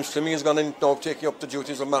their James Fleming has gone in now, taking up the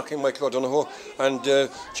duties of marking Michael O'Donoghue, and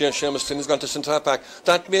Seamus Flynn has gone to centre half back.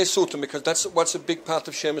 That may suit them, because that's what's a big part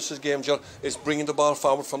of Seamus's game, Ger, is bringing the ball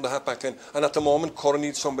forward from the half back line. And at the moment Currow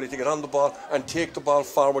needs somebody to get on the ball and take the ball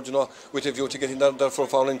forward, with a view to getting their full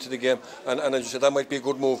foul into the game, and as you said, that might be a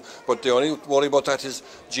good move. But the only worry about that is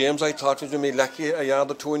James, I thought, was going to be lucky a yard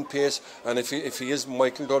or 2 in pace, and if he is,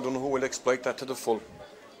 Michael O'Donoghue will exploit that to the full.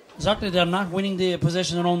 Exactly, they're not winning the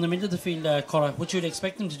possession around the middle of the field, Currow, which you'd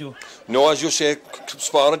expect them to do. No, as you say,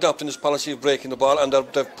 Spar adopting this policy of breaking the ball, and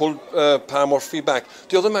they've pulled Palm Murphy back.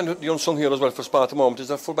 The other man, the unsung hero as well for Spar at the moment, is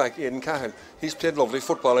their fullback, Aidan Cahill. He's played lovely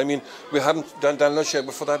football. I mean, we haven't Daniel O'Shea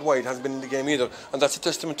before that wide hasn't been in the game either, and that's a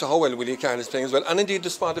testament to how well Willie Cahill is playing as well. And indeed, the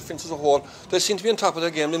Spar defence as a whole, they seem to be on top of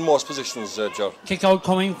their game in most positions, Joe. Kick out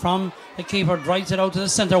coming from the keeper, drives it out to the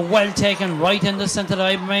centre, well taken, right in the centre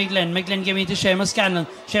by McGlenn. McGlenn giving it to Seamus Scanlon.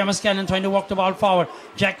 Seamus Scanlon trying to walk the ball forward.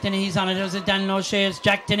 Jack Dennehy's on it. There's a Daniel O'Shea. It's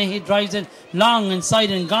Jack Dennehy drives it long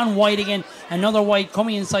inside and gone wide again. Another wide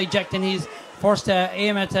coming inside Jack Dennehy's first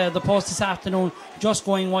aim at the post this afternoon. Just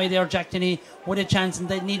going wide there, Jack Dennehy with a chance, and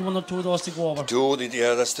they need 1 or 2 of those to go over.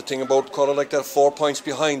 Yeah, that's the thing about Currow, like they're 4 points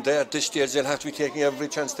behind. At this stage they'll have to be taking every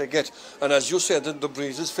chance they get, and as you said, the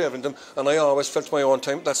breeze is favouring them, and I always felt my own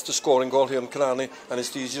time that's the scoring goal here in Killarney, and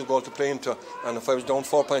it's the easiest goal to play into. And if I was down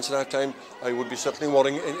 4 points at that time, I would be certainly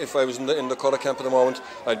worrying. If I was in the Currow camp at the moment,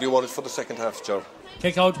 I'd be worried for the second half, Joe.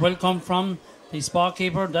 Kick out will come from the spot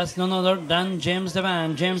keeper. That's none other than James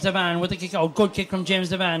Devan. James Devan with the kick out. Good kick from James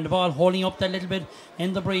Devan. The ball holding up that little bit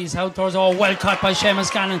in the breeze. Out towards, well caught by Seamus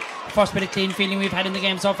Scanlon. First bit of clean fielding we've had in the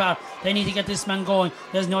game so far. They need to get this man going.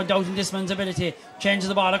 There's no doubt in this man's ability. Changes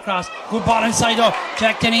the ball across. Good ball inside though.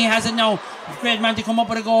 Jack Denny has it now. Great man to come up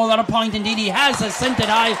with a goal or a point. Indeed he has sent it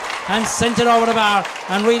high and sent it over the bar.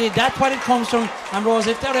 And really that's what it comes from. And Rose,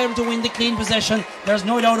 if they're able to win the clean possession, there's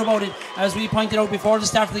no doubt about it. As we pointed out before the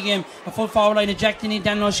start of the game, a full forward line of Jack Denny,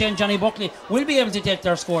 Daniel O'Shea and Johnny Buckley will be able to take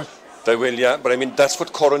their scores. They will, yeah, but I mean that's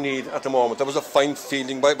what Currow need at the moment. That was a fine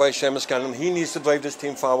fielding by Seamus Scanlon. He needs to drive this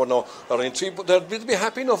team forward now. They'll be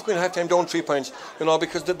happy enough going to have time down 3 points,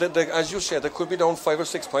 because as you said, they could be down 5 or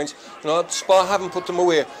 6 points. Spa haven't put them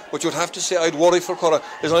away, but you'd have to say I'd worry for Currow.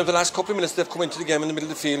 There's only the last couple of minutes they've come into the game in the middle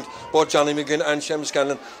of the field. Both Johnny McGlynn and Seamus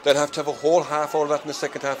Scanlon, they'll have to have a whole half hour of that in the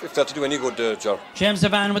second half if they're to do any good, Joe. James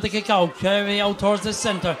Devan with the kick out, out towards the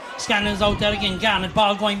centre. Scanlon's out there again. Garnett,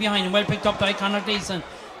 ball going behind him, well picked up by Conor Gleeson.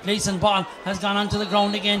 Gleeson ball has gone onto the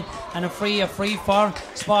ground again, and a free for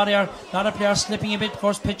Spa there. A lot of players slipping a bit. Of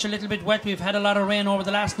course, pitch a little bit wet. We've had a lot of rain over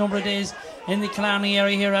the last number of days in the Killarney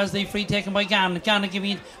area here, as the free taken by Gann. Gann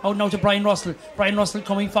giving it out now to Brian Russell. Brian Russell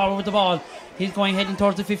coming forward with the ball. He's heading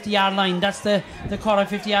towards the 50-yard line. That's the Currow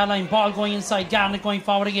 50-yard line. Ball going inside. Garnett going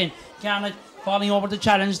forward again. Garnett falling over the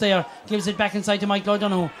challenge there. Gives it back inside to Michael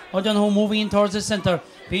O'Donoghue. O'Donoghue moving in towards the centre.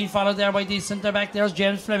 Being followed there by the centre back. There's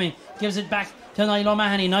James Fleming. Gives it back to Niall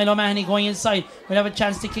O'Mahony. Niall O'Mahony going inside. We'll have a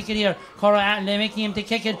chance to kick it here. Currow making him to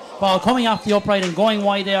kick it. Ball coming off the upright and going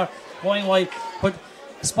wide there. Going wide. But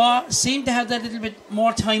Spa seem to have that little bit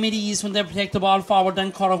more time at ease when they take the ball forward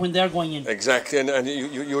than Currow when they're going in. Exactly, and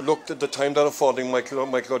you looked at the time they're affording Michael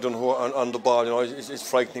O'Donoghue on the ball. You know, it's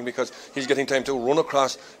frightening because he's getting time to run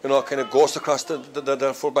across. You know, kind of ghost across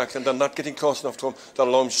the full back, and they're not getting close enough to him. They're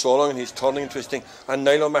allowing him so long, and he's turning and twisting. And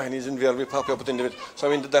Niall O'Mahony is invariably popping up at the end of it. So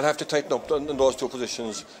I mean, they'll have to tighten up in those two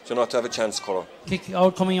positions, to not have a chance. Currow kick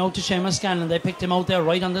out coming out to Seamus Scanlon. They picked him out there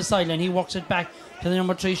right on the sideline. He walks it back to the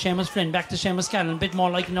number 3, Seamus Flynn. Back to Seamus Scanlon. A bit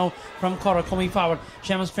more like now from Currow coming forward.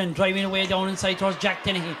 Seamus Flynn driving away down inside towards Jack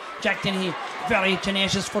Dennehy. Jack Dennehy, very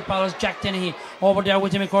tenacious footballers. Jack Dennehy over there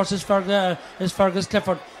with him, of course, is Fergus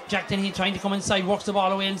Clifford. Jack Dennehy trying to come inside, works the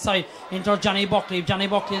ball away inside into Johnny Buckley. Johnny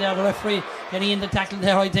Buckley there, the referee, getting in the tackle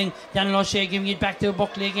there, I think. Daniel O'Shea giving it back to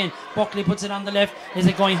Buckley again. Buckley puts it on the left. Is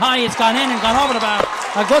it going high? It's gone in and gone over the bar.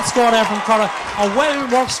 A good score there from Currow. A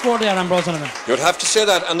well-worked score there, Ambrose Sullivan. You'd have to say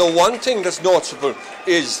that. And the one thing that's noticeable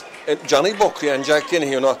is Johnny Buckley and Jack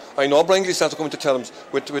Dennehy. You know, I know Brian Gleeson has to come into terms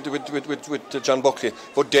with John Buckley,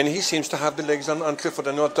 but Dennehy seems to have the legs on Clifford,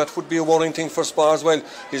 and that would be a worrying thing for Spa as well.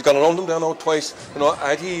 He's gone around him there now twice, you know,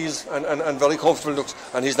 at ease and very comfortable looks,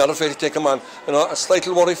 and he's not afraid to take him on. You know, a slight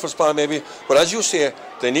little worry for Spa maybe, but as you say,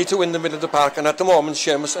 they need to win the middle of the park, and at the moment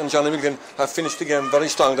Seamus and Johnny Milligan have finished the game very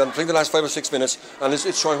strong. They're playing the last 5 or 6 minutes, and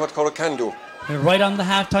it's showing what Currow can do. We're right on the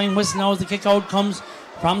half-time whistle now as the kick out comes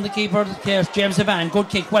from the keeper, James Evan. Good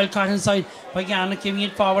kick, well caught inside by Garnett, giving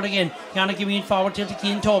it forward again. Garnett giving it forward to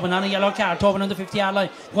Keane Tobin on a yellow card. Tobin on the 50-yard line,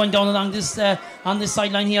 going down along this on this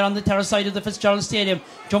sideline here on the terrace side of the Fitzgerald Stadium,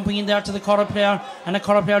 jumping in there to the Currow player, and the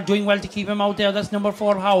Currow player doing well to keep him out there. That's number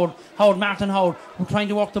 4, Martin Howard, who trying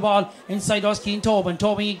to walk the ball inside us. Keane Tobin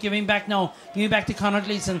giving back now, giving back to Conor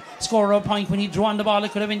Gleeson. Scorer a point when he drew on the ball.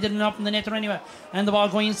 It could have ended up in the net or anyway. And the ball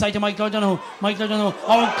going inside to Michael O'Donoghue.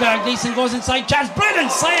 Oh, Gleeson goes inside. Chance,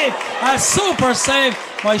 brilliant save, a super save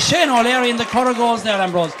by Shane O'Leary, in the Currow goals there,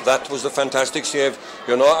 Ambrose. That was a fantastic save,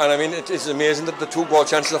 you know, and I mean, it is amazing that the 2 goal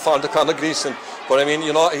chances are fallen to Conor Gleeson. But I mean,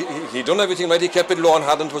 you know, he done everything right. He kept it low, and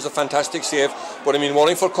Haddon was a fantastic save. But I mean,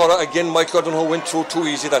 worrying for Currow again, Michael O'Donoghue went through too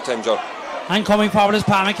easy that time, John. And coming forward is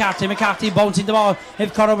Paul McCarthy. McCarthy bouncing the ball.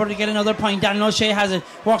 If Currow were to get another point, Daniel O'Shea has it.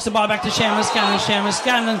 Walks the ball back to Seamus Scanlon. Seamus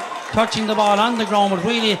Scanlon touching the ball on the ground, but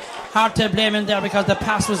really hard to blame him there because the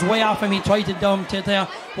pass was way off him. He tried to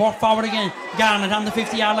walk forward again. Garnett on the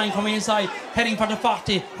 50-yard line coming inside, heading for the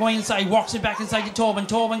 40, going inside, walks it back inside to Tobin.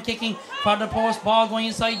 Tobin kicking for the post, ball going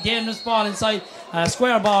inside, dangerous ball inside,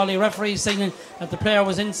 square ball. The referee signaling that the player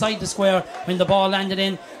was inside the square when the ball landed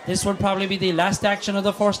in. This would probably be the last action of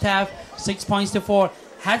the first half. 6 points to 4.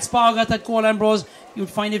 Had Spa got that goal, Ambrose, you'd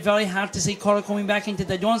find it very hard to see Currow coming back into it.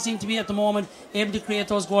 They don't seem to be at the moment able to create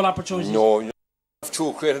those goal opportunities. No,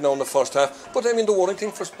 two created now in the first half, but I mean the worrying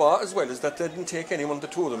thing for Spa as well is that they didn't take anyone, the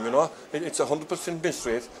 2 of them, you know. It's 100% miss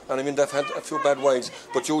rate, and I mean they've had a few bad wides,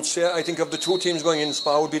 but you would say, I think of the 2 teams going in,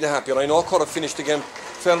 Spa would be the happier. I know Currow finished the game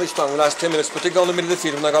fairly strong in the last 10 minutes, particularly in the middle of the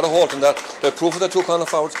field when they got a halt in that. They proved that 2 corner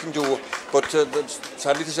forwards can do, but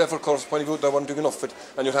sadly to say, for Currow's point of view, they weren't doing enough of it,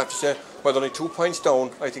 and you'd have to say, well, they're only 2 points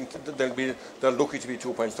down. I think they're lucky to be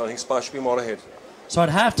 2 points down. I think Spa should be more ahead. So at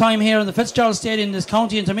half time here in the Fitzgerald Stadium, this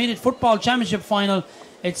County Intermediate Football Championship final,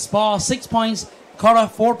 it's Spa 6 points, Currow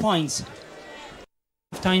 4 points.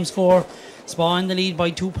 Half-time score, Spa in the lead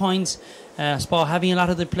by 2 points. Spa having a lot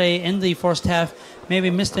of the play in the first half, maybe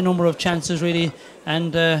missed a number of chances really,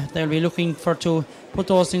 and they'll be looking to put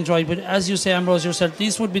those things right. But as you say, Ambrose, yourself,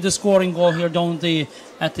 this would be the scoring goal here down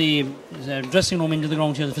at the dressing room into the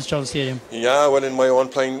ground here at the Fitzgerald Stadium. Yeah, well, in my own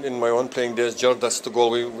playing days, Gerald, that's the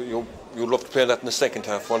goal you love to play that in the second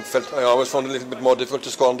half. I always found it a little bit more difficult to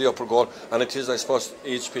score on the upper goal, and it is, I suppose,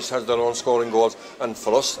 each pitch has their own scoring goals, and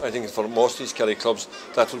for us, I think for most of these Kerry clubs,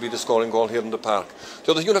 that will be the scoring goal here in the park.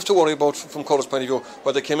 The other thing you'll have to worry about from Currow's point of view,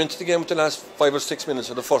 well, they came into the game with the last 5 or 6 minutes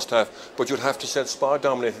of the first half, but you'd have to say Spa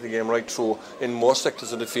dominated the game right through in most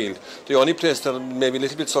sectors of the field. The only place that may be a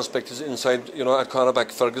little bit suspect is inside, you know, at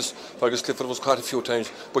cornerback. Fergus Clifford was caught a few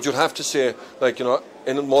times, but you'd have to say, like, you know,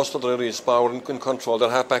 in most of the areas, Spa were in control. Their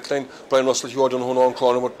half-back line, Brian Russell, Hugh O'Donoghue and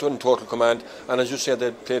Corner were in total command. And as you said,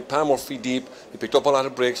 they played Pam Murphy deep. He picked up a lot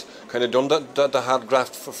of breaks, kind of done the hard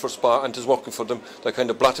graft for Spa, and it is working for them. They kind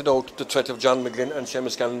of blotted out the threat of John McGlynn and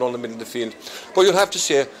Seamus Scanlon down the middle of the field. But you'd have to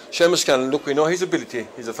say, Seamus Scanlon, look, we know his ability.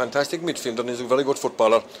 He's a fantastic midfielder and he's a very good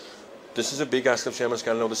footballer. This is a big ask of Seamus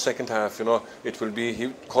Scanlon now, the second half, it will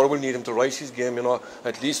be, Currow will need him to rise his game,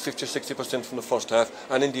 at least 50-60% from the first half,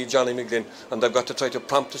 and indeed Johnny McGlynn, and they've got to try to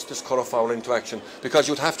prompt this Currow foul into action, because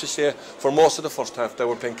you'd have to say, for most of the first half, they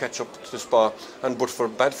were playing catch-up to Spa, but for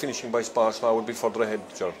bad finishing by Spa would be further ahead,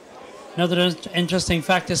 Gerald. Another interesting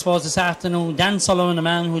fact, I suppose, this afternoon, Dan Sullivan, a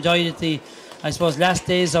man who died at the, last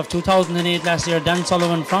days of 2008 last year, Dan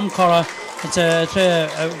Sullivan from Currow. It's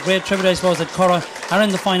a great tribute, I suppose, that Currow are in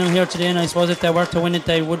the final here today, and I suppose if they were to win it,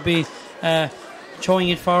 they would be showing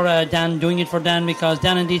it for Dan, doing it for Dan, because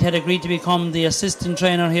Dan indeed had agreed to become the assistant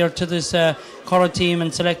trainer here to this Currow team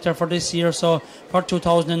and selector for this year, so for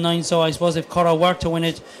 2009. So I suppose if Currow were to win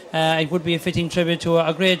it, it would be a fitting tribute to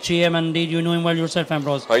a great GM, and indeed you knew him well yourself,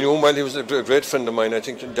 Ambrose. I knew him well. He was a great friend of mine. I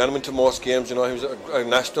think Dan went to most games. He was a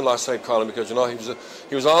national offside caller, because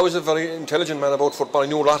he was always a very intelligent man about football. He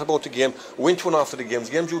knew a lot about the game. Went to and after the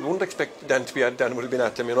games you wouldn't expect Dan to be at. Dan would have been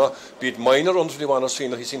at them, be it minor, under 21 or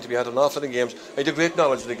senior. He seemed to be at and after the games. He had a great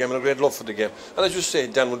knowledge of the game and a great love for the game. And as you say,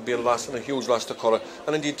 Dan would be a loss, and a huge loss to Currow,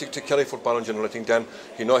 and indeed to Kerry football in general. I think Dan,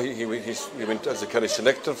 he went as a Kerry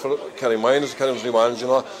selector for Kerry minors, Kerry ones.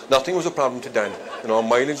 Nothing was a problem to Dan.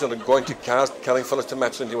 Mileage and going to cars, carrying fellas to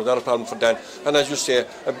matches, was not a problem for Dan. And as you say,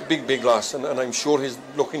 a big loss, and I'm sure he's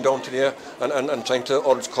looking down today and trying to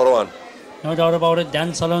urge Currow on. No doubt about it.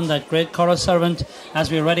 Dan Sullivan, that great Currow servant,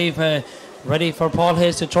 as we're ready for Paul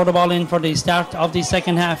Hayes to throw the ball in for the start of the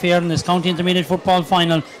second half here in this county intermediate football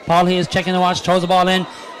final. Paul Hayes checking the watch, throws the ball in,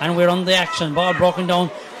 and we're on the action. Ball broken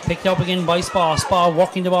down, picked up again by Spa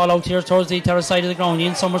working the ball out here towards the terrace side of the ground.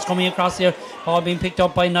 Ian Summers coming across here, ball being picked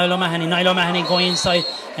up by Niall O'Mahony going inside,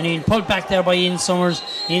 and he'll pulled back there by Ian Summers,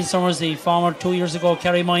 the former 2 years ago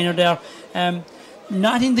Kerry minor there.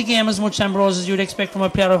 Not in the game as much, Ambrose, as you'd expect from a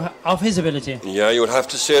player of his ability. Yeah, you would have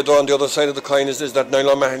to say, though, on the other side of the coin is that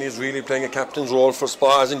Niall O'Mahony is really playing a captain's role for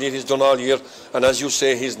Spa, as indeed he's done all year. And as you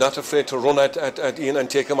say, he's not afraid to run at Ian and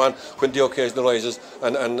take him on when the occasion arises.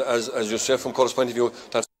 And as you say, from Currow's point of view,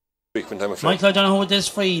 that's frequent, I'm afraid. Michael O'Donoghue with this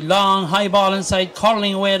free, long, high ball inside,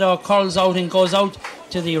 curling away though, curls out and goes out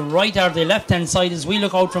to the right or the left hand side as we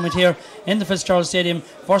look out from it here in the Fitzgerald Stadium.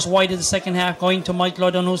 First wide of the second half going to Michael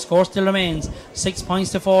O'Donoghue. Score still remains 6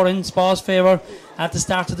 points to 4 in Spa's favour at the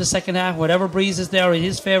start of the second half. Whatever breeze is there, it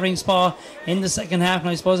is favouring Spa in the second half. And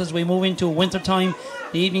I suppose as we move into winter time,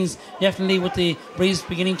 the evenings definitely with the breeze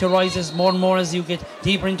beginning to rise as more and more as you get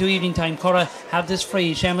deeper into evening time. Currow have this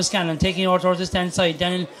free. Seamus Scanlon taking over towards the stand side.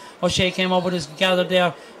 Daniel O'Shea came up with his gathered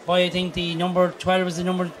there by, I think, the number 12 is the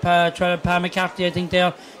number 12, Pa McCarthy, I think,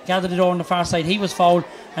 there gathered it over on the far side. He was fouled,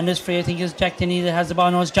 and this free, I think, is Jack Denny that has the ball.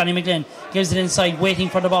 No, it's Johnny McGlynn gives it inside, waiting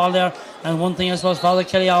for the ball there. And one thing I suppose Father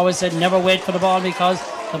Kelly always said, never wait for the ball, because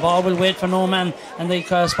the ball will wait for no man, and the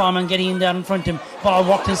Sparman getting in there in front of him. Ball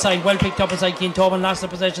walked inside, well picked up inside. Keane Tobin lost the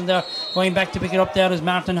possession there. Going back to pick it up there is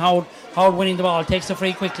Martin Howard. Howard winning the ball, takes the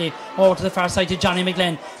free quickly over to the far side to Johnny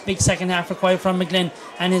McGlynn. Big second half required from McGlynn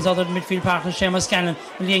and his other midfield partner Seamus Scanlon.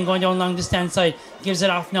 McGlynn going down along the stand side, gives it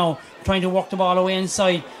off now, trying to walk the ball away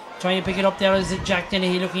inside, trying to pick it up there is Jack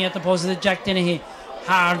Dennehy, looking at the post of Jack Dennehy.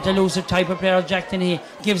 Hard, elusive type of player, Jack Dennehy.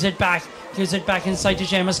 Gives it back inside to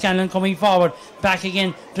Seamus Scanlon, coming forward, back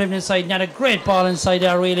again, driven inside. Not a great ball inside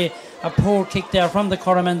there, really. A poor kick there from the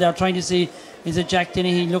Currow man there, trying to see, is it Jack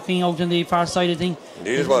Dennehy looking out on the far side, I think.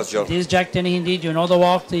 Indeed it was, John. It is Jack Dennehy indeed. You know the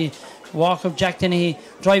walk of Jack Dennehy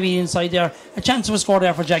driving inside there. A chance of a score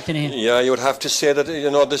there for Jack Dennehy. Yeah, you would have to say that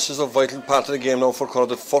this is a vital part of the game now for Currow.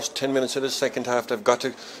 The first 10 minutes of the second half, they've got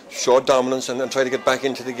to show dominance and try to get back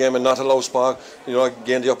into the game and not allow Spa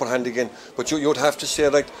gain the upper hand again. But you would have to say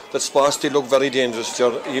that Spa still look very dangerous.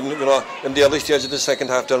 Even in the early stage of the second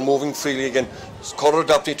half, they're moving freely again. Currow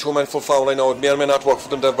adopting 2-man full foul line now. It may or may not work for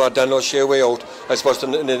them. They've brought Daniel O'Shea way out, I suppose,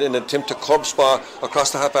 in an attempt to curb Spa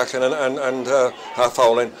across the half-back line and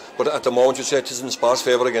half-foul line. But at the moment, you say it is in Spa's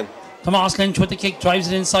favour again. Tomas Lynch with the kick, drives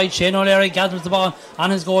it inside. Shane O'Leary gathers the ball on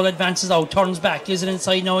his goal, advances out, turns back, gives it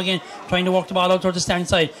inside now again, trying to walk the ball out towards the stand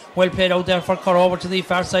side. Well played out there for Currow over to the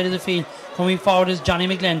far side of the field. Coming forward is Johnny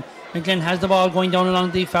McGlynn. McGlynn has the ball going down along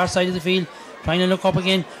the far side of the field, trying to look up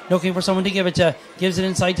again, looking for someone to give it to. Gives it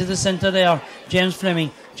inside to the centre there. James Fleming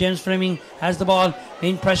has the ball,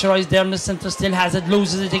 being pressurised there in the centre, still has it,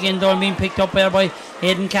 loses it again though, and being picked up there by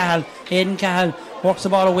Aidan Cahill. works the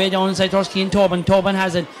ball away down inside towards Keane Tobin. Tobin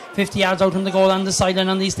has it 50 yards out from the goal on the sideline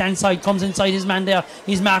on the stand side, comes inside his man there.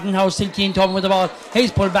 He's Martin House, still Keane Tobin with the ball.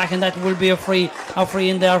 He's pulled back, and that will be a free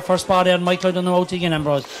in there for Spa there. Michael, I don't know how to again,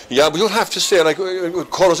 Ambrose. Yeah, but you'll have to say, like,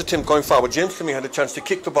 Currow's attempt going forward, James Clemmy had a chance to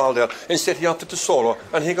kick the ball there. Instead he opted to solo,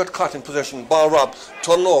 and he got caught in possession, ball robbed,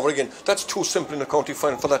 turn over again. That's too simple in a county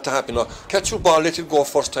final for that to happen. Now, catch your ball, let it go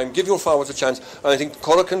first time, give your forwards a chance, and I think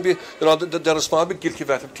Currow can be, they're a small bit guilty of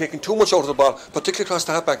that, taking too much out of the ball, particularly across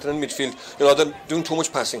the half-back and in midfield. They're doing too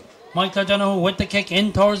much passing. Michael Donoghue with the kick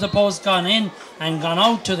in towards the post, gone in and gone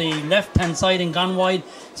out to the left-hand side and gone wide.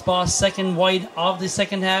 Spa's second wide of the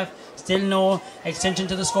second half. Still no extension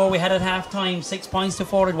to the score we had at half-time. 6 points to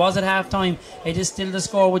 4. It was at half-time. It is still the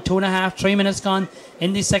score with 3 minutes gone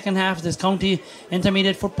in the second half. This county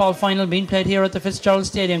intermediate football final being played here at the Fitzgerald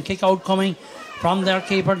Stadium. Kick out coming from their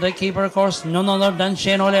keeper. The keeper, of course, none other than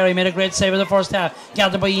Shane O'Leary. Made a great save in the first half.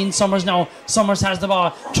 Gathered by Ian Summers now. Summers has the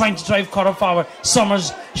ball, trying to drive Currow forward.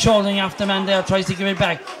 Summers shouldering after the man there, tries to give it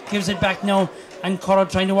back. Gives it back now, and Currow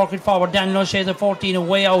trying to work it forward. Dan O'Shea, the 14,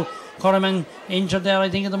 away out. Currowman injured there, I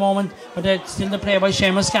think, at the moment, but it's still the play by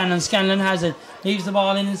Seamus Scanlon. Scanlon has it, leaves the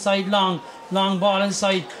ball inside, long ball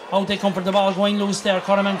inside. Out they come for the ball going loose there.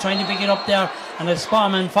 Currowman trying to pick it up there, and the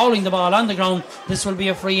Sparman fouling the ball on the ground. This will be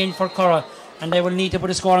a free in for Currow, and they will need to put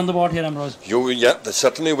a score on the board here, Ambrose. Yeah, they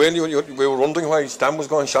certainly will. We were wondering why Stam was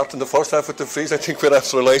going short in the first half with the frees. I think we're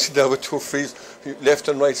after realising there with 2 frees, left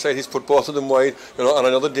and right side. He's put both of them wide. On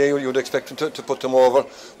another day you would expect him to put them over.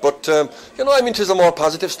 But it is a more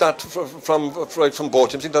positive start from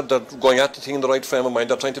both teams. I think they're going at the thing in the right frame of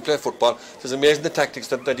mind. They're trying to play football. It's amazing the tactics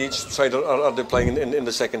that each side are deploying in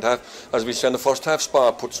the second half. As we said in the first half,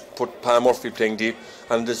 Spa put Pam Murphy playing deep,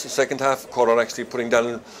 and the second half, Currow actually putting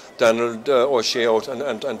Daniel O'Shea out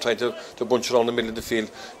and trying to bunch around the middle of the field.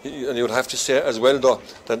 And you would have to say as well, though,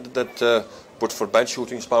 that but for bad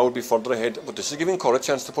shooting, Spa would be further ahead. But this is giving Currow a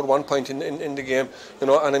chance to put 1 point in the game.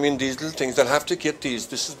 And I mean, these little things, they'll have to get these.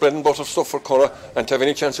 This is bread and butter stuff for Currow, and to have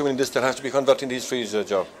any chance of winning this, they'll have to be converting these frees,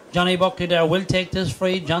 Joe. Johnny Buckley there will take this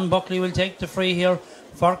free. John Buckley will take the free here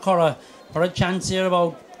for Currow for a chance here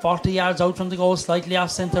about 40 yards out from the goal, slightly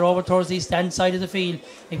off centre over towards the stand side of the field.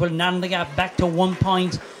 He will narrow the gap back to 1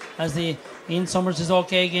 point as the Ian Summers is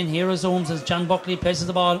okay again. He resumes as John Buckley places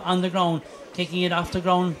the ball on the ground, kicking it off the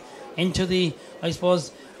ground into the, I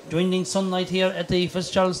suppose, dwindling sunlight here at the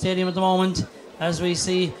Fitzgerald Stadium at the moment, as we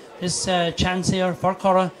see this chance here for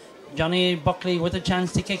Currow. Johnny Buckley with a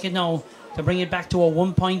chance to kick it now to bring it back to a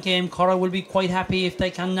 1 point game. Currow will be quite happy if they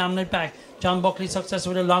can nominate it back. John Buckley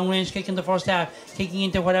successful with a long range kick in the first half, kicking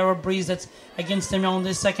into whatever breeze that's against them now in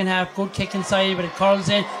this second half. Good kick inside, but it curls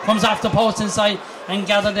in, comes off the post inside and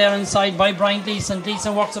gathered there inside by Brian Gleeson.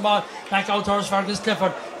 Gleeson works the ball back out towards Fergus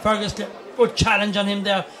Clifford. Fergus Clifford, good challenge on him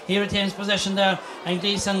there. He retains possession there, and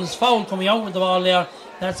Gleeson's foul coming out with the ball there.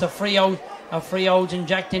 That's a free out, and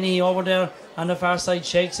Jack Denny over there on the far side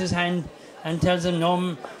shakes his hand and tells him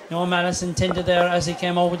no malice intended there as he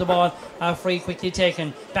came out with the ball. Free quickly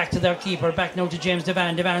taken. Back to their keeper. Back now to James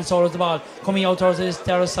Devan. Devan solos the ball. Coming out towards the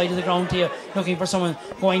terrace side of the ground here. Looking for someone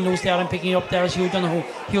going loose there and picking it up there is Hugh Donoghue.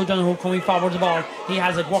 Hugh Donoghue coming forward the ball. He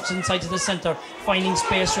has it. Walks inside to the centre. Finding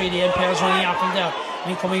space really, and players running out from there.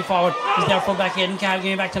 And coming forward is there full back Aidan Cal,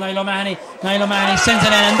 giving back to Niall O'Mahony. Niall O'Mahony sends it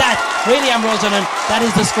in, and that really, Ambrose, that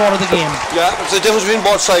is the score of the game. Yeah, it's the difference between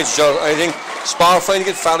both sides, John. I think Spa are finding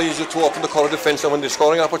it fairly easy to open the Currow defence, and when the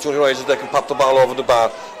scoring opportunity rises, they can pop the ball over the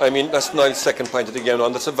bar. I mean, that's Niall's second point of the game now,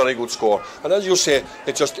 and that's a very good score. And as you say,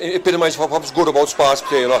 it just epitomises what's good about Spa's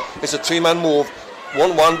play. It's a 3-man move.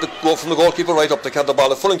 1-1, go from the goalkeeper right up. They carry the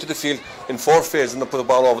ball full into the field in 4 phases and they put the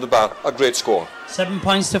ball over the bar. A great score. 7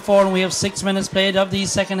 points to 4, and we have 6 minutes played of the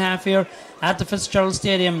second half here at the Fitzgerald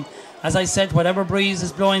Stadium. As I said, whatever breeze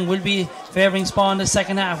is blowing will be favouring Spa in the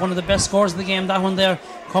second half. One of the best scores of the game, that one there,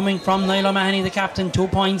 coming from Niall O'Mahony, the captain. 2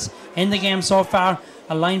 points in the game so far.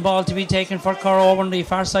 A line ball to be taken for Currow over on the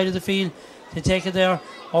far side of the field. To take it there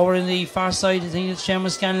over in the far side, I think it's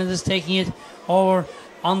Seamus Scanlon is taking it over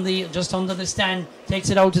on the just under the stand,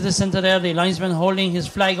 takes it out to the centre there. The linesman holding his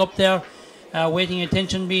flag up there, waiting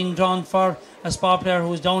attention being drawn for a Spa player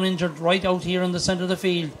who is down injured right out here in the centre of the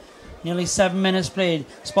field. Nearly 7 minutes played.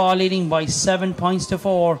 Spa leading by 7 points to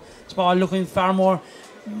 4. Spa looking far more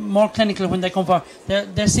more clinical when they come forward.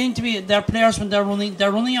 They seem to be their players when they're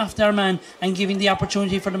running off their man and giving the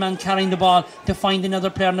opportunity for the man carrying the ball to find another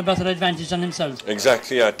player and a better advantage than himself.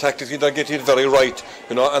 Exactly, yeah. Tactically they get it very right,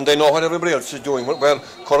 and they know what everybody else is doing. Well,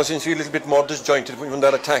 Currow seems to be a little bit more disjointed when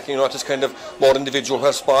they're attacking, it's kind of more individual,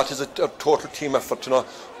 where Sport is a total team effort,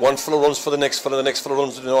 one fella runs for the next fella, the next fella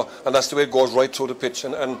runs, and that's the way it goes right through the pitch.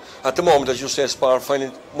 And at the moment, as you say, Sport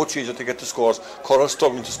finding it much easier to get the scores. Currow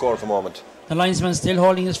struggling to score at the moment. The linesman still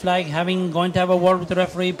holding his flag, going to have a word with the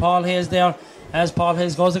referee, Paul Hayes, there, as Paul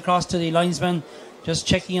Hayes goes across to the linesman, just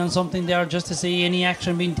checking on something there, just to see any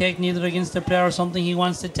action being taken either against the player or something he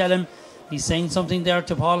wants to tell him. He's saying something there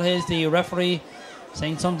to Paul Hayes, the referee,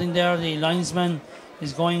 saying something there. The linesman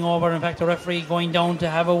is going over. In fact, the referee going down to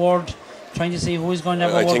have a word, trying to see who is going to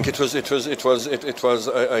have a word. I think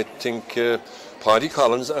I think Paddy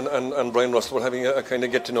Collins and Brian Russell were having a kind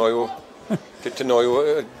of get to know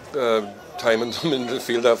you time in the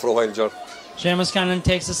field there for a while, John. Seamus Cannon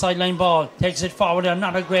takes the sideline ball, takes it forward there.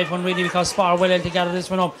 Not a great one really, because Spar well able to gather this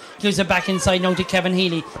one up. Gives it back inside now to Kevin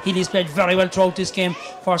Healy. Healy's played very well throughout this game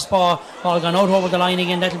for Spar. Ball gone out over the line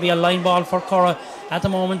again. That'll be a line ball for Currow. At the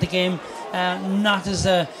moment the game not as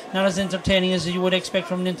entertaining as you would expect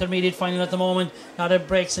from an intermediate final at the moment. A lot of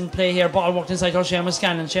breaks in play here. Ball walked inside for Seamus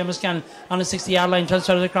Cannon. Seamus Cannon on the 60-yard line,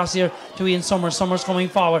 transferred across here to Ian Summers. Summers coming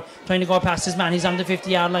forward, trying to go past his man. He's on the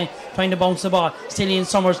 50-yard line, trying to bounce the ball. Still Ian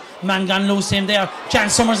Summers, man gone loose him there.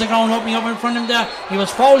 Chance Summers, the ground opening up in front of him there. He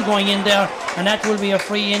was fouled going in there, and that will be a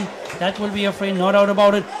free in. That will be a free, no doubt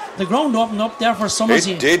about it. The ground opened up there for Summers.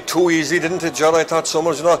 It did too easy, didn't it, John? I thought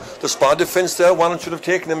Summers, the Spar defence there, one should have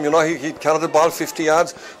taken him. He carried the ball 50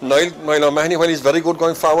 yards. Niall O'Mahony, while he's very good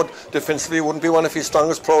going forward, defensively wouldn't be one of his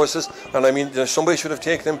strongest prowesses. And I mean, somebody should have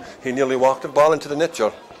taken him. He nearly walked the ball into the net,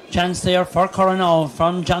 John. Chance there for Currow now,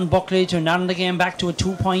 from John Buckley to narrow the game back to a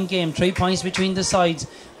 2-point game. 3 points between the sides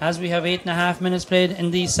as we have 8.5 minutes played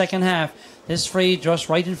in the second half. This free just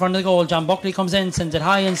right in front of the goal. John Buckley comes in, sends it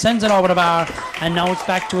high and sends it over the bar, and now it's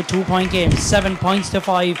back to a 2-point game. 7 points to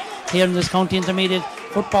 5 here in this county intermediate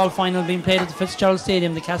football final being played at the Fitzgerald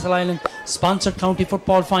Stadium, the Castle Island sponsored county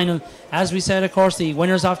football final. As we said, of course, the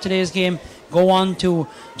winners of today's game go on to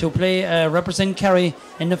play represent Kerry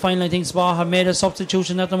in the final. I think Spa have made a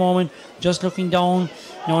substitution at the moment, just looking down.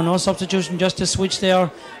 No substitution, just a switch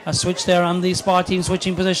there on the Spa team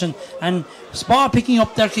switching position, and Spa picking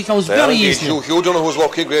up their kick-outs very easily. Hugh Dunno, who's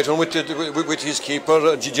working great on with his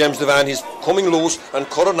keeper James Devan. He's coming loose and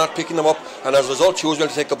Currow not picking them up, and as a result Hugh's going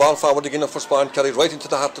to take the ball forward again for Spa and carry it right into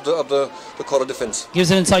the heart of the Currow defence.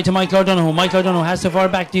 Gives it inside to Michael O'Donoghue. Michael O'Donoghue has to fire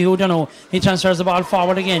back to Hugh Dunno. He transfers the ball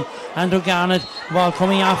forward again. Andrew Garnett, ball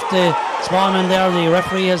coming off the Spa man there. The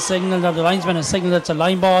referee has signalled, or the linesman has signalled, it's a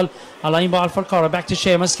line ball for Currow. Back to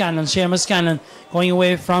Seamus Scanlon. Seamus Scanlon going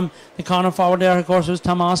away from the corner forward there. Of course, it was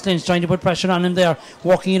Thomas Lynch trying to put pressure on him there,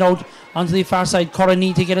 walking it out onto the far side. Currow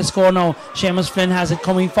need to get a score now. Seamus Flynn has it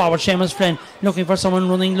coming forward. Seamus Flynn looking for someone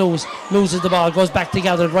running loose, loses the ball, goes back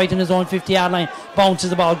together right in his own 50-yard line, bounces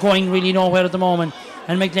the ball, going really nowhere at the moment.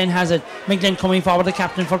 And McGlynn has it. McGlynn coming forward, the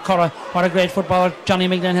captain for Currow. What a great footballer Johnny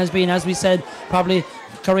McGlynn has been. As we said, probably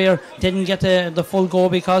career didn't get the full go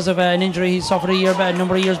because of an injury he suffered a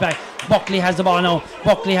number of years back. Buckley has the ball now.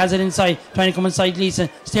 Buckley has it inside, trying to come inside Leeson.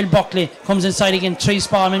 Still Buckley comes inside again. 3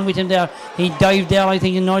 Sparman with him there. He dived there, I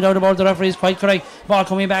think, and no doubt about it, the referee is quite correct. Ball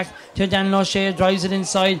coming back to Daniel O'Shea, drives it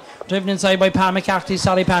inside, driven inside by Pat McCarthy.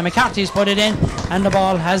 Pat McCarthy's put it in, and the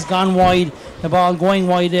ball has gone wide. The ball going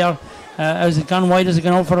wide there. Has it gone wide? Has it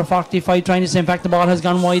gone out for a 45? Trying to say, in fact, the ball has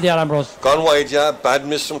gone wide there, Ambrose. Gone wide, yeah. Bad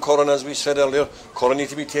miss from Currow, as we said earlier. Currow need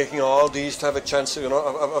to be taking all these to have a chance,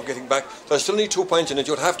 of getting back. They still need 2 points in it.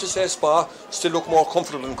 You'd have to say Spa still look more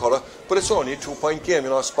comfortable than Currow, but it's only a 2-point game.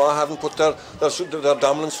 Spa haven't put their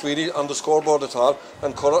dominance really on the scoreboard at all,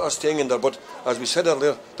 and Currow are staying in there. But as we said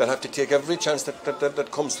earlier, they'll have to take every chance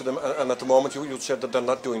that comes to them, and at the moment you said that they're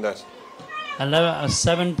not doing that.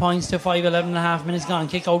 7 points to 5, 11.5 minutes gone.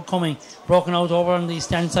 Kick out coming, broken out over on the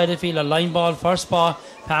stand side of the field. A line ball for Spa.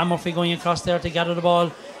 Pam Murphy going across there to gather the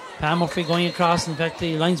ball. Pam Murphy going across. In fact,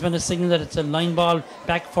 the linesman has signalled that it's a line ball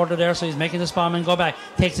back further there, so he's making the Spa man go back.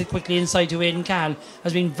 Takes it quickly inside to Aidan Cahill.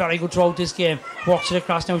 Has been very good throughout this game. Walks it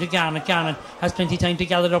across now to Garnett. Garnett has plenty of time to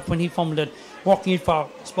gather it up when he fumbled it. Walking it for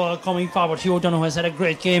Spa coming forward. Hugh O'Donoghue has had a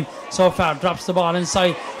great game so far. Drops the ball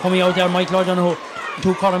inside. Coming out there, Michael O'Donoghue.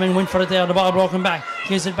 2 Currow men went for it there. The ball broken back.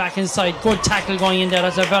 Gives it back inside. Good tackle going in there.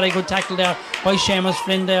 That's a very good tackle there by Seamus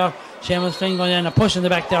Flynn there. Seamus Flynn going in, a push in the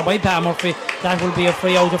back there by Pam Murphy. That will be a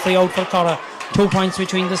free out for Currow. 2 points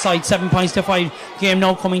between the sides. 7 points to 5. Game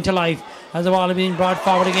now coming to life as the ball is being brought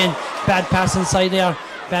forward again. Bad pass inside there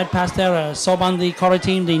Bad pass there. Sub on the Currow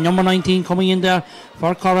team. The number 19 coming in there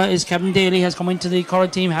for Currow is Kevin Daly. Has come into the Currow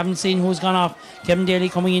team. Haven't seen who's gone off. Kevin Daly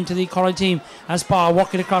coming into the Currow team. As Spa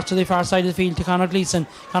walking across to the far side of the field to Conor Gleeson.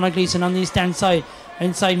 Conor Gleeson on the stand side.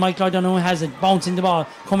 Inside, Michael O'Donoghue has it. Bouncing the ball.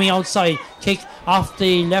 Coming outside. Kick off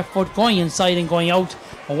the left foot. Going inside and going out.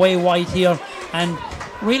 Away wide here. And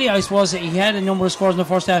really, I suppose he had a number of scores in the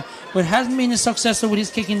first half, but hasn't been as successful with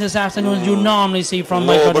his kicking this afternoon as you normally see from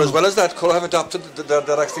Michael. No, but as well as that, Currow have adopted,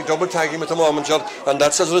 they're actually double tagging at the moment, John, and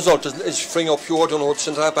that's as a result is freeing up Hugh O'Donoghue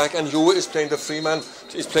centre back, and Hugh is playing the free man.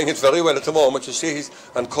 He's playing it very well at the moment. You see,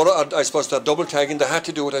 and Currow, I suppose, they're double tagging. They had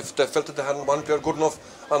to do it. They felt that they hadn't one player good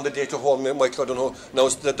enough on the day to hold Michael O'Donoghue. Now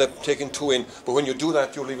they're taking two in, but when you do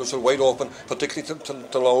that, you leave yourself wide open, particularly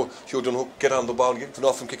to allow Hugh O'Donoghue get on the ball, get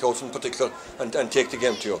enough from kickouts in particular, and take the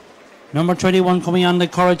game to you. Number 21 coming on the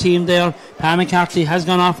Currow team there. Pat McCarthy has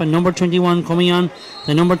gone off, and number 21 coming on.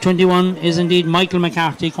 The number 21 is indeed Michael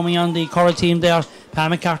McCarthy coming on the Currow team there. Pat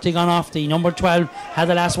McCarthy gone off. The number 12 had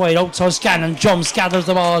the last wide out, so Scanlon jumps, gathers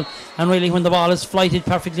the ball, and really when the ball is flighted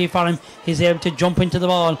perfectly for him, he's able to jump into the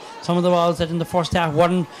ball. Some of the balls that in the first half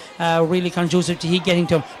weren't really conducive to he getting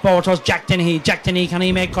to him. But it was Jack Dennehy. Jack Dennehy, can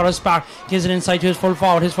he make Currow spark? Gives it inside to his full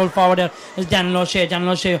forward. His full forward there is Daniel O'Shea.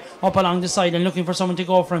 Daniel O'Shea up along the side and looking for someone to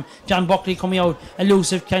go for him. John Buckley coming out,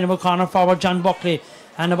 elusive kind of a corner forward, John Buckley.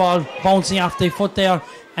 And the ball bouncing off the foot there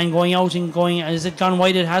and going out and going. Has it gone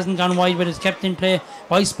wide? It hasn't gone wide, but it's kept in play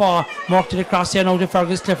by Spa. Marked it across here now to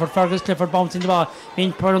Fergus Clifford. Fergus Clifford bouncing the ball,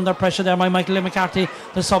 being put under pressure there by Michael McCarthy,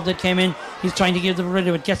 the sub that came in. He's trying to give the rid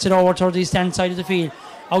of it, gets it over towards the stand side of the field.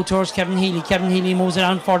 Out towards Kevin Healy. Kevin Healy moves it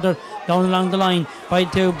on further down along the line by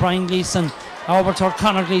to Brian Gleeson. Over toward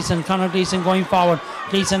Conor Gleeson. Conor Gleeson going forward.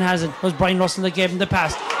 Gleeson has it. It was Brian Russell that gave him the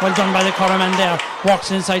pass. Well done by the Currow man there.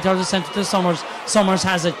 Walks inside towards the centre to Summers. Summers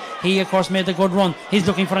has it. He of course made a good run. He's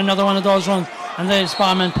looking for another one of those runs. And the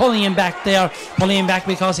Sparman pulling him back there. Pulling him back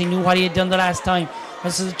because he knew what he had done the last time.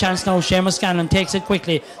 This is a chance now. Seamus Scanlon takes it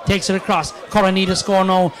quickly. Takes it across. Currow need a score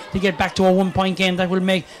now to get back to a 1 point game that will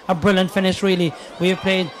make a brilliant finish really. We have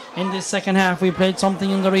played in this second half. We played something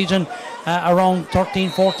in the region around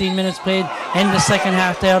 13-14 minutes played in the second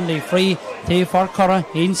half there. And the free for Currow.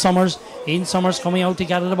 Ian Summers. Ian Summers coming out to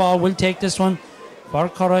gather the ball. Will take this one for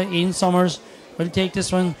Currow. Ian Summers will take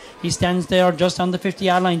this one. He stands there just on the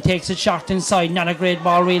 50-yard line. Takes it short inside. Not a great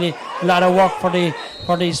ball really. A lot of work for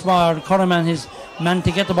the small Currow man. His man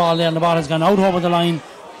to get the ball there, and the ball has gone out over the line.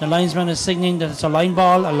 The linesman is signaling that it's a line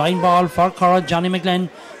ball for Currow. Johnny McGlenn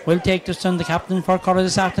will take this one. The captain for Currow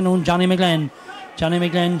this afternoon, Johnny McGlenn.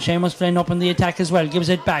 Seamus Flynn up in the attack as well. Gives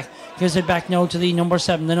it back now to the number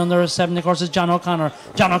 7. The number 7 of course is John O'Connor.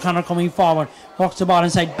 John O'Connor coming forward, walks the ball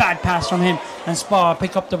inside. Bad pass from him, and Spa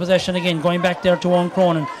pick up the possession again, going back there to Owen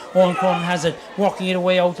Cronin. Owen Cronin has it, working it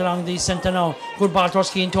away out along the centre now. Good ball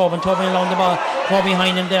towards Keane Tobin along the ball, go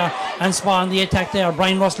behind him there, and Spa on the attack there.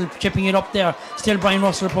 Brian Russell chipping it up there. Still Brian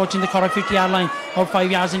Russell approaching the Currow 50-yard line, out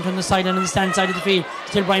 5 yards into the sideline of the stand side of the field.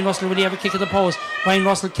 Still Brian Russell, will he have a kick at the post? Brian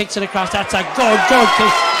Russell kicks it across. That's a good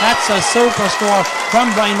kick. That's a super score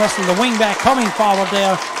from Brian Russell, the wing back coming forward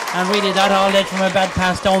there. And really that all led from a bad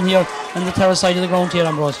pass down here on the terrace side of the ground here,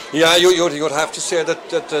 Ambrose. Yeah, you'd have to say that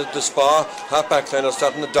the Spa half-back line are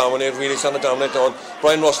starting to dominate, really starting to dominate down.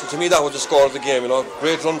 Brian Russell, to me that was the score of the game,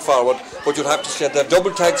 great run forward, but you'd have to say that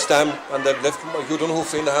double tag Stam and they've left Hugh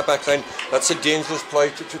O'Donoghue in the half-back line. That's a dangerous play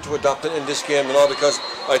to adopt it in this game, because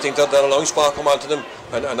I think that they're allowing Spa come onto them,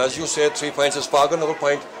 and as you said, 3 points of Spa got another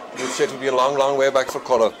point. You'd say it would be a long way back for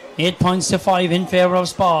Currow. 8 points to 5 in favour of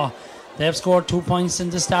Spa. They've scored 2 points in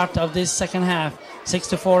the start of this second half.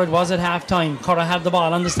 6-4 it was at half time. Currow have the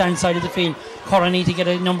ball on the stand side of the field. Currow need to get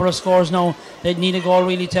a number of scores now. They need a goal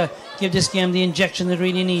really to give this game the injection it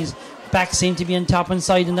really needs. Back seem to be on top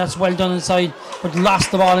inside, and that's well done inside, but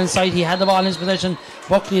lost the ball inside. He had the ball in his possession.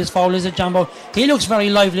 Buckley is foul, is it, Jumbo? He looks very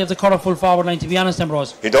lively at the Currow full forward line, to be honest,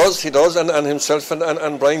 Ambrose. He does, and himself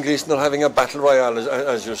and Brian Gleeson are having a battle royale,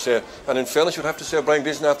 as you say. And in fairness, you'd have to say Brian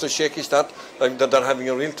Gleeson, after a shaky start, that they're having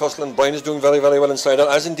a real tussle, and Brian is doing very, very well inside,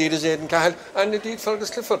 as indeed is Aidan Cahill, and indeed Fergus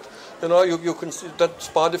Clifford. You can see that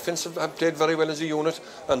Spa defence have played very well as a unit,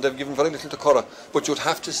 and they've given very little to Currow. But you'd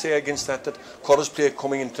have to say against that Currow's play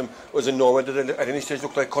coming into them was in no way did it at any stage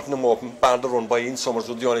look like cutting them open. Bar the run by Ian Summers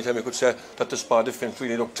was the only time you could say that the Spa defence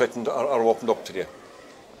really looked threatened or opened up today.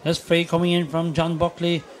 This free coming in from John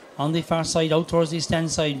Buckley on the far side, out towards the stand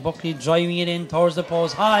side. Buckley driving it in towards the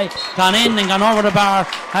post, high, gone in and gone over the bar.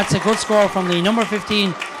 That's a good score from the number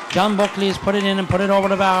 15. John Buckley has put it in and put it over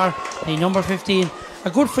the bar. The number 15 A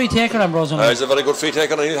good free taker, Ambrose. He's a very good free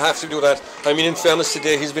taker, and he'll have to do that. I mean, in fairness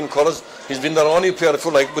today, he's been their only player, if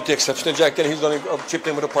you like, with the exception of Jack, then he's going to chip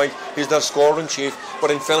in with a point. He's their scorer in chief. But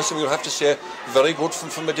in fairness, you'll have to say, very good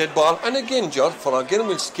from a dead ball. And again, John,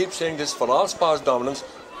 we'll keep saying this, for all Spa's dominance,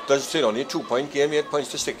 there's still only a 2-point game, 8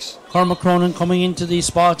 points to 6. Cormac Cronin coming into the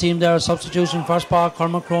Spa team there, substitution for Spa.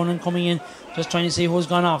 Cormac Cronin coming in, just trying to see who's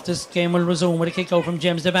gone off. This game will resume with a kick out from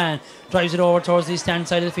James Devan. Drives it over towards the stand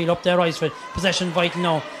side of the field, up there, Ricefield. Possession vital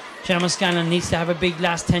now. Seamus Scanlon needs to have a big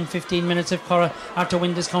last 10-15 minutes if Currow are to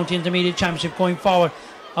win this county intermediate championship going forward.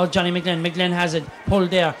 Out Johnny McGlenn. McGlenn has it, pulled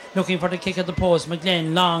there, looking for the kick at the post.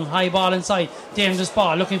 McGlenn, long, high ball inside. Dangerous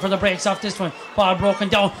ball, looking for the breaks off this one. Ball broken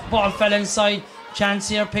down, ball fell inside. Chance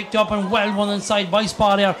here picked up and well won inside by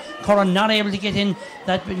Spa there. Currow not able to get in,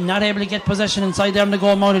 not able to get possession inside there in the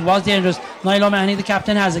goal mount. It was dangerous. Niall O'Mahony, the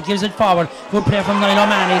captain, has it, gives it forward. Good play from Niall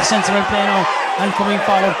O'Mahony, sensible play now. And coming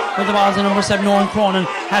forward with the ball to number 7, Owen Cronin,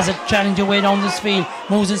 has it, challenging away down this field,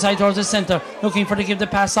 moves inside towards the centre, looking for to give the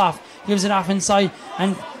pass off, gives it off inside,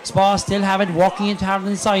 and Spa still have it, walking into hard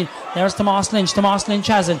inside. There's Tomas Lynch. Tomas Lynch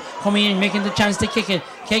has it, coming in, making the chance to kick it.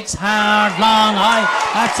 Kicks hard, long, high.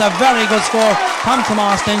 That's a very good score from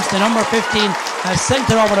Tomas Lynch. The number 15 has sent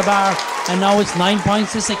it over the bar, and now it's 9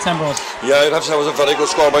 points to 6, Ambrose. Yeah, I'd have to say it was a very good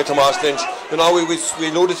score by Tomas Lynch. You know, we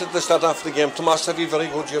alluded at the start of the game. Tomas had a very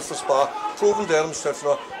good year for Spa, proven there himself,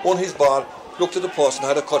 won his ball, looked at the post and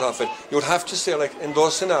had a cut off it. You would have to say, like, in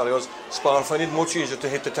those scenarios, Spa find it much easier to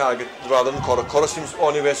hit the target rather than Currow. Currow seems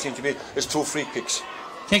only way seems to be is 2 free kicks.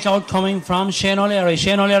 Kick out coming from Shane O'Leary.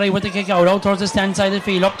 Shane O'Leary with the kick out towards the stand side of the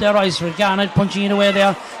field, up there, Ricefield. Garnett punching it away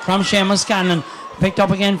there from Seamus Scanlon. Picked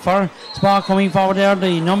up again for Spa coming forward there.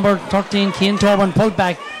 The number 13, Cian Tobin, pulled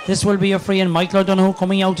back. This will be a free, and Michael O'Donoghue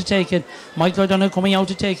coming out to take it.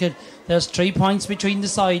 There's 3 points between the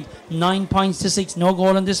side, 9 points to 6. No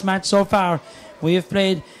goal in this match so far. We have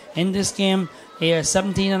played in this game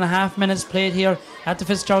 17 and a half minutes played here at the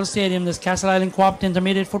Fitzgerald Stadium. This Castle Island Co-op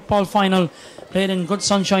Intermediate Football Final played in good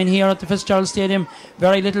sunshine here at the Fitzgerald Stadium.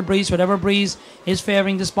 Very little breeze. Whatever breeze is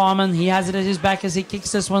favouring the Sparman, he has it at his back as he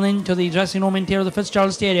kicks this one into the dressing room interior of the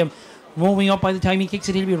Fitzgerald Stadium. Moving up, by the time he kicks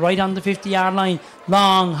it, he'll be right on the 50-yard line.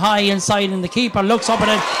 Long, high inside, and the keeper looks up at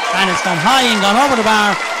it, and it's gone high and gone over the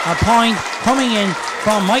bar. A point coming in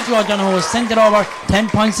from Michael O'Donoghue, who sent it over. 10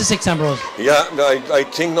 points to 6, Ambrose. Yeah, I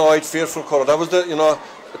think now I'd fear for Currow. That was the,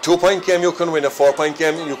 a 2-point game you can win, a 4-point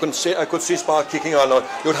game you can say. I could see Spa kicking on now.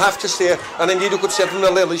 You'd have to say, and indeed you could say from the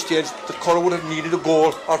early stage that Currow would have needed a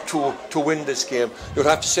goal or two to win this game. You'd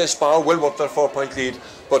have to say Spa well worth their 4-point lead,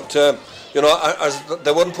 but as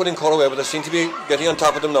they wouldn't put in Currow away, but they seem to be getting on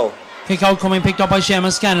top of them now. Kick out coming, picked up by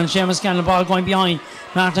Seamus Scanlon. Seamus Scanlon, ball going behind.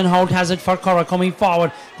 Martin Holt has it for Currow coming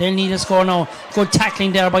forward. They'll need a score now. Good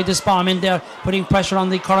tackling there by the Sparman there, putting pressure on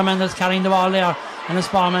the Currow man that's carrying the ball there. And the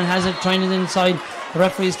Sparman has it, trying it inside. The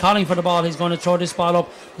referee is calling for the ball. He's going to throw this ball up.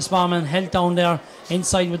 The Sparman held down there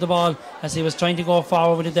inside with the ball as he was trying to go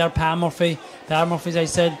forward with it there. Pam Murphy, as I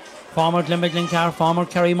said, former Glenbeigh former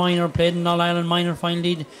Kerry Minor, played in All Ireland Minor final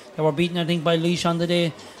lead. They were beaten, I think, by Laois on the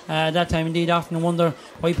day. That time, indeed, often wonder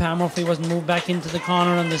why Pam Murphy wasn't moved back into the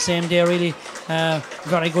corner on the same day, really.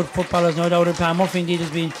 Very good footballers, no doubt. Pam Murphy, indeed,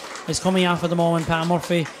 is coming off at the moment. Pam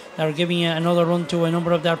Murphy, they're giving another run to a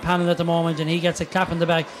number of their panel at the moment, and he gets a clap in the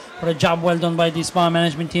back for a job well done by the Spa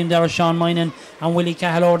management team there, Sean Minan and Willie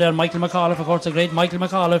Cahill over there. Michael McAuliffe, of course, the great Michael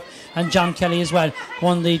McAuliffe, and John Kelly as well.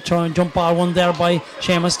 Won the jump ball, one there by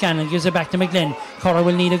Seamus Scanlon, gives it back to McGlenn. Currow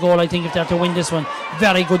will need a goal, I think, if they're to win this one.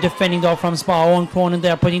 Very good defending though from Spa. Owen Cronin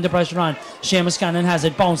there putting the pressure on. Seamus Scanlon has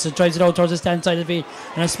it, bounces, drives it out towards the stand side of the field,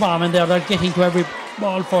 and a Sparman there, they're getting to every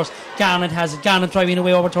ball first. Garnett has it, Garnett driving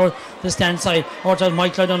away over towards the stand side, over towards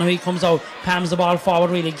Michael O'Donoghue. He comes out, pams the ball forward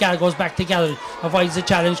really. Gal goes back to Gallagher, avoids the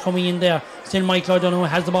challenge coming in there. Still Michael O'Donoghue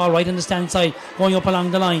has the ball right in the stand side, going up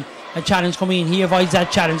along the line. A challenge coming in, he avoids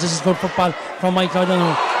that challenge. This is good football from Michael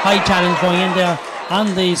O'Donoghue. High challenge going in there on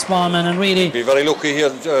the Sparman, and really be very lucky here,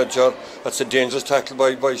 Ger. That's a dangerous tackle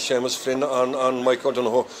by Seamus Flynn on Michael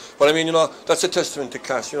O'Donoghue. But I mean, that's a testament to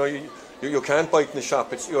class. You can't bite in the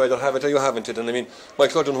shop. It's, you either have it or you haven't it. And I mean,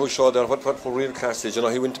 Michael O'Donoghue showed there what real class is.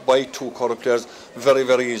 He went to buy 2 Currow players very,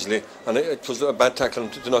 very easily, and it was a bad tackle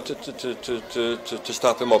to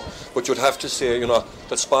stop him up. But you'd have to say,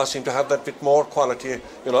 that Spa seem to have that bit more quality,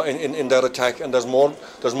 in their attack, and there's more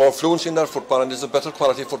fluency in their football, and there's a better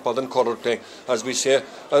quality football than Currow playing, as we say.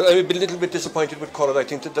 I'm a little bit disappointed with Currow. I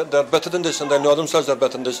think that they're better than this, and they know themselves they're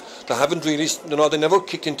better than this. They haven't really, they never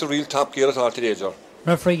kicked into real top gear at all today, Joe.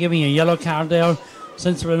 Referee giving a yellow card there.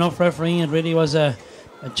 Sensible enough refereeing. It really was a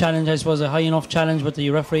challenge, I suppose, a high enough challenge, but the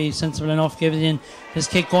referee sensible enough gave it in. His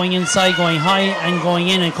kick going inside, going high and going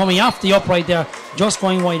in and coming off the upright there, just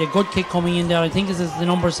going wide. A good kick coming in there. I think this is the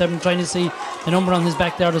number 7, trying to see the number on his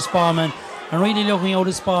back there, the Spa man, and really looking out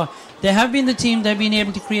the Spa. They have been the team, they've been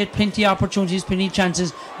able to create plenty of opportunities, plenty of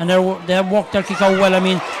chances, and they have worked their kick out well. I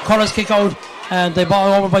mean, Currow's kick out, the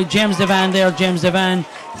ball over by James Devan there. James Devan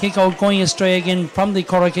kick out going astray again from the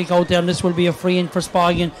Currow kick out there, and this will be a free in for Spa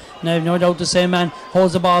again. Now, no doubt the same man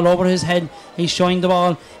holds the ball over his head. He's showing the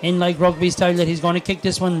ball in like rugby style that he's going to kick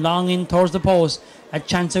this one long in towards the post. A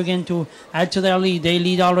chance again to add to their lead. They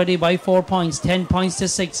lead already by 4 points, 10 points to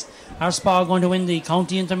 6. Are Spa going to win the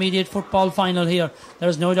county intermediate football final here?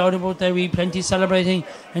 There's no doubt about there will be plenty celebrating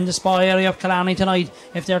in the Spa area of Killarney tonight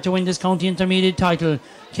if they're to win this county intermediate title.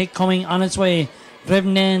 Kick coming on its way,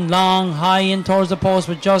 driven in long, high in towards the post,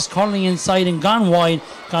 but just curling inside and gone wide,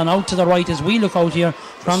 gone out to the right as we look out here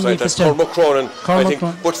from the that's Cormac Cronin, I think.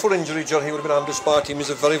 Cronin. But for injury, John, he would have been on the Spa team.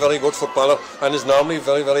 He's a very, very good footballer and is normally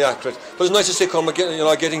very, very accurate. But it's nice to see Cormac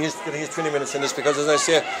getting his 20 minutes in this, because, as I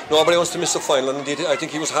say, nobody wants to miss a final. And indeed, I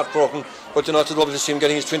think he was heartbroken. But it's lovely to see him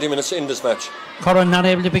getting his 20 minutes in this match. Currow not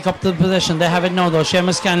able to pick up the possession. They have it now, though.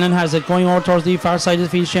 Seamus Scanlon has it going over towards the far side of the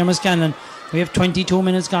field. Seamus Scanlon. We have 22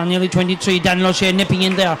 minutes gone, nearly 23. Daniel O'Shea nipping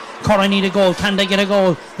in there. Currow need a goal. Can they get a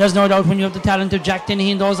goal? There's no doubt when you have the talent of Jack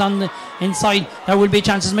Dennehy and those on the inside, there will be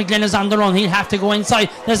chances. McGlynn is on the run. He'll have to go inside.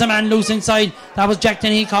 There's a man loose inside. That was Jack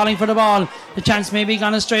Dennehy calling for the ball. The chance may be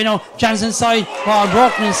gone astray now. Chance inside. Ball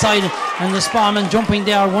broken inside. And the Spa-man jumping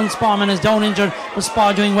there. One Spa-man is down injured, but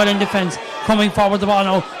Spa doing well in defence. Coming forward the ball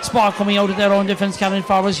now. Spa coming out of their own defence. Carrying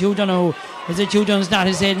forward Hugh Donoghue. Is it Hugh Dunn's not?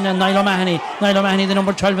 Is it Niall O'Mahony? Niall O'Mahony, the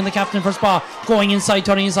number 12 and the captain for Spa, going inside,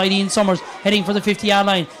 turning inside. Ian Summers heading for the 50-yard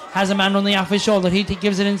line. Has a man running off his shoulder. He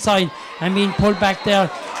gives it inside and being pulled back there.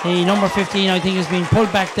 The number 15, I think, is being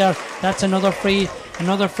pulled back there. That's another free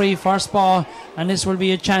for Spa, and this will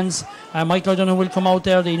be a chance. Michael O'Donoghue will come out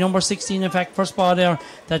there, the number 16 in fact for Spa there,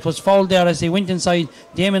 that was fouled there as he went inside.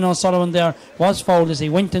 Damien O'Sullivan there was fouled as he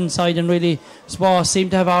went inside, and really Spa seem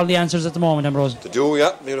to have all the answers at the moment, Ambrose. They do,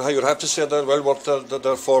 yeah. You'd have to say they're well worth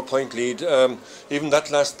their 4 point lead. Even that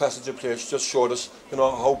last passage of play just showed us,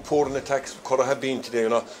 how poor an attacks Currow have been today.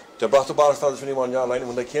 They brought the ball from the 21-yard line, and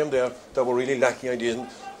when they came there, they were really lacking ideas. And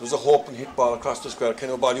there was a hope and hit ball across the square,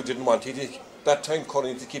 kind of ball you didn't want. That time Currow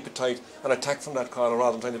needed to keep it tight and attack from that corner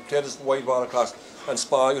rather than trying to play this wide ball across. And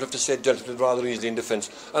Spa, you'd have to say, dealt with it rather easily in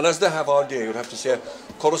defence. And as they have all day, you'd have to say,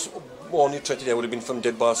 Currow's only threat today would have been from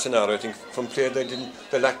dead ball scenario. I think from play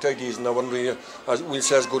they lacked ideas, and they weren't really, as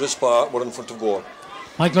good as Spa were in front of goal.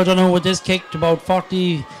 Michael O'Donoghue with this kick about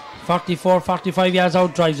 44, 45 yards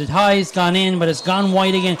out, drives it high, it's gone in, but it's gone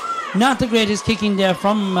wide again. Not the greatest kicking there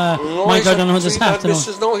from Michael O'Donoghue this afternoon.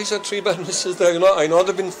 No, he's had 3 bad misses there. I know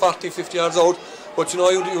they've been 40, 50 yards out, but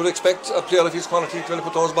you'd expect a player of his quality to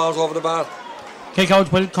put those balls over the bar. Kick out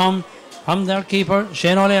will come from their keeper,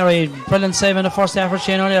 Shane O'Leary. Brilliant save in the first half for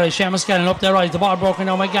Shane O'Leary. Seamus Scanlon up there right, the ball broken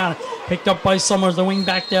now, McGann. Picked up by Summers, the wing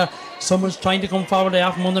back there. Summers trying to come forward. They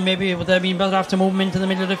often wonder maybe would they have been better off to move him into the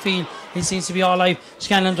middle of the field. He seems to be all alive.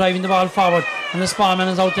 Scanlon driving the ball forward, and the Spa-man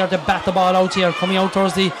is out there to bat the ball out here, coming out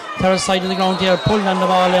towards the terrace side of the ground here, pulled on the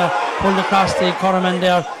ball there, pulled across the Currow man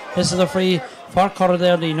there. This is a free for Currow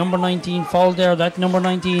there. The number 19 fouled there. That number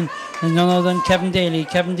 19 is none other than Kevin Daly.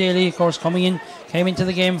 Kevin Daly, of course, came into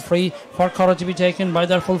the game free for Currow to be taken by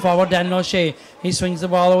their full forward Daniel O'Shea. He swings the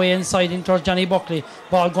ball away inside in towards Johnny Buckley.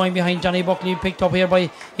 Ball going behind Johnny Buckley, picked up here by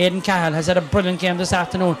Aidan Cahill. Has had a brilliant game this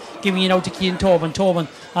afternoon, giving it out to Keane Tobin. Tobin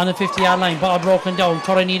on the 50-yard line, ball broken down.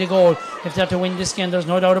 Currow need a goal if they're to win this game. There's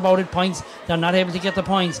no doubt about it. Points, they're not able to get the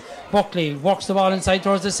points. Buckley walks the ball inside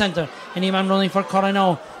towards the centre. Any man running for Currow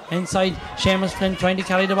now. Inside, Seamus Flynn trying to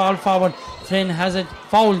carry the ball forward. Flynn has it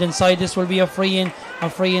fouled inside. This will be a free in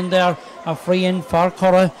there, a free in for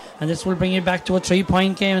Currow, and this will bring it back to a 3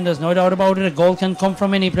 point game, and there's no doubt about it. A goal can come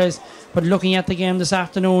from any place. But looking at the game this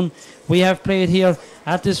afternoon, we have played here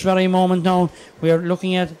at this very moment now. We are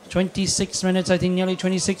looking at 26 minutes, I think nearly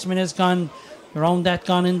 26 minutes gone, around that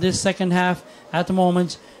gone in this second half at the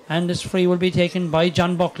moment. And this free will be taken by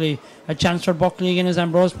John Buckley. A chance for Buckley again, as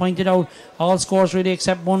Ambrose pointed out. All scores really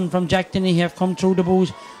except one from Jack Dennehy have come through the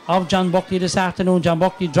boot of John Buckley this afternoon. John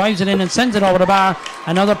Buckley drives it in and sends it over the bar.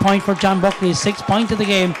 Another point for John Buckley. 6 points of the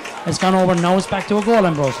game has gone over. Now it's back to a goal,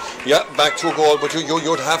 Ambrose. Yeah, back to a goal. But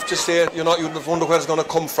you'd have to say, you'd wonder where it's going to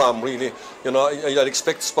come from, really. I'd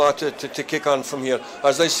expect Spa to kick on from here.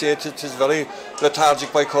 As I say, it is very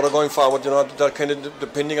lethargic by Currow going forward. They're kind of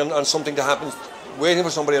depending on something to happen, waiting for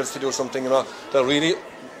somebody else to do something. They're really,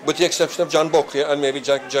 with the exception of John Buckley and maybe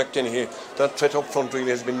Jack Dennehy, that threat up front really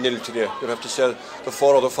has been nil today. You'd have to say the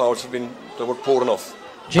 4 other fouls they were poor enough.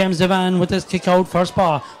 James Devan with his kick out for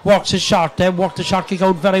Spa. Works his shot. They worked the shot kick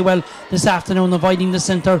out very well this afternoon, avoiding the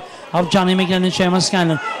centre of Johnny McGlynn and Seamus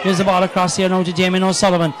Scanlon. Here's the ball across here now to Damien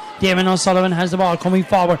O'Sullivan. Damien O'Sullivan has the ball coming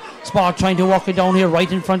forward. Spa trying to walk it down here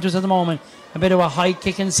right in front of us at the moment. A bit of a high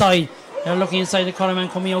kick inside. They're looking inside the Currow man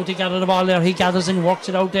coming out to gather the ball there. He gathers and works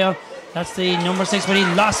it out there. That's the number 6, but he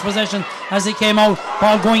lost possession as he came out.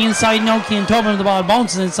 Ball going inside now. Cian Tobin with the ball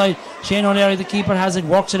bounces inside. Shane O'Leary, the keeper, has it,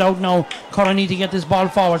 works it out now. Currow need to get this ball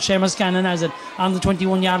forward. Seamus Scanlon has it on the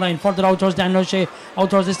 21-yard line. Further out towards Dan O'Shea, out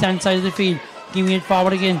towards the stand side of the field. Giving it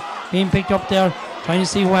forward again. Being picked up there. Trying to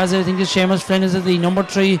see who has it. I think it's Seamus Flynn is it, the number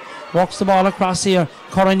 3. Walks the ball across here.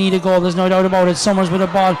 Currow need a goal, there's no doubt about it. Summers with the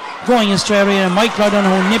ball going in straight away, and Michael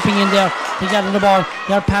O'Donoghue nipping in there to gather the ball.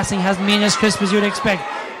 Their passing hasn't been as crisp as you'd expect.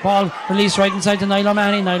 Ball released right inside to Niall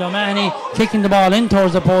O'Mahony. Niall O'Mahony kicking the ball in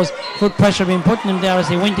towards the post. Good pressure being put in him there as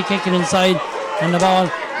he went to kick it inside, and the ball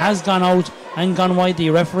has gone out and gone wide. The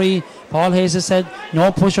referee Paul Hayes has said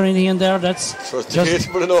no push or anything in there. That's just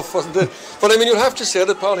debatable enough, wasn't it? But I mean, you'll have to say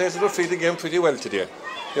that Paul Hayes has refereed the game pretty well today.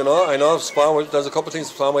 You know, I know Spa, there's a couple of things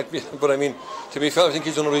Spa might be, but I mean, to be fair, I think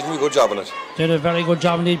he's done a reasonably good job on it. Did a very good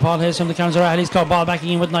job indeed, Paul Hayes from the Council. He's got ball back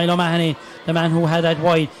in with Niall O'Mahony, the man who had that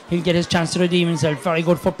wide. He'll get his chance to redeem himself. Very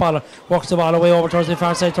good footballer. Walks the ball away over towards the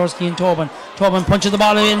far side towards Cian Tobin. Tobin punches the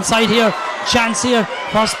ball inside here. Chance here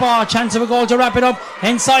for Spa. Chance of a goal to wrap it up.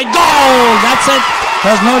 Inside. Goal! That's it.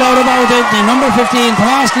 There's no doubt about it. The number 15,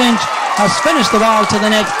 Tomas Lynch, has finished the ball to the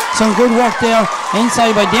net. Some good work there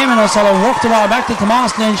inside by Damien O'Sullivan. Worked the ball back to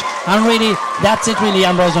Tomas Lynch, and really that's it really,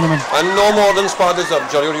 Ambrose Donovan. And no more than Spa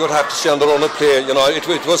deserved, Johnny. You'd have to say on the run of play, you know, it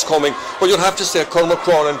was coming, but you'd have to say Cormac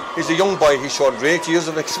Cronin, he's a young boy. He showed great years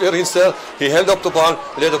of experience there. He held up the ball,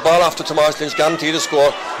 laid the ball after Tomas Lynch, guaranteed a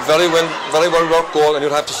score. Very well worked goal, and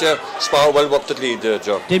you'd have to say Spa well worked the lead,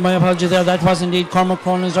 Joe. Did my apologies there. That was indeed Cormac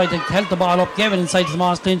Cronin's right. They held the ball up, gave it inside to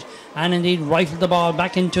Tomas Lynch, and indeed rifled the ball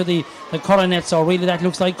back into the Currow net. So really that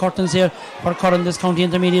looks like curtains here for Currow in this county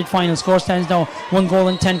intermediate final. Score stands now 1 goal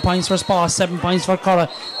and 10 points for Spa, 7 points for Currow.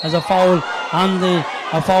 As a foul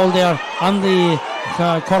there on the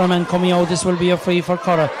Currow man coming out. This will be a free for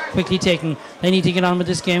Currow, quickly taken. They need to get on with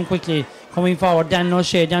this game quickly. Coming forward, Dan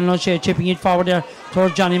O'Shea chipping it forward there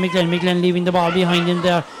towards Johnny McGlynn. McGlynn leaving the ball behind him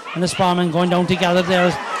there, and the Spa man going down together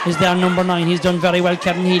there is their number 9. He's done very well.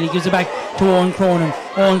 Kevin Healy gives it back to Owen Cronin.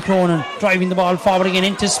 Owen Cronin driving the ball forward again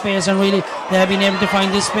into space, and really they have been able to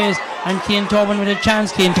find this space. And Cian Tobin with a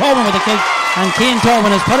chance. Cian Tobin with a kick, and Cian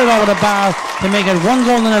Tobin has put it over the bar to make it 1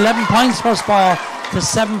 goal and 11 points for Spa to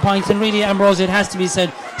 7 points. And really, Ambrose, it has to be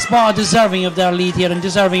said, Spa deserving of their lead here and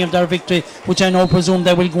deserving of their victory, which I presume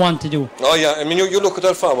they will go on to do. Oh yeah, I mean, you look at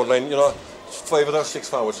their forward line, you know, 5 of their 6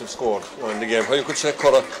 forwards have scored in the game. You could say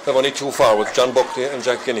Currow have only 2 forwards, John Buckley and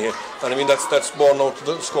Jack Kinney. And I mean, that's borne out to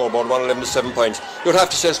the scoreboard, 111 to 7 points. You'd have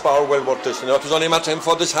to say Spa are well worth this. You know, it was only a matter of time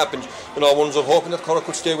before this happened. You know, ones were hoping that Currow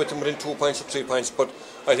could stay with them within 2 points or 3 points, but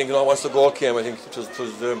I think, you know, once the goal came, I think it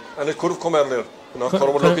was and it could have come earlier. You know,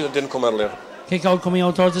 Currow were lucky it didn't come earlier. Kick out coming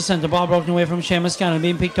out towards the centre. Ball broken away from Seamus Scanlon,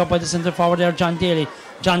 being picked up by the centre forward there, John Daly.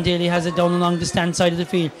 John Daly has it down along the stand side of the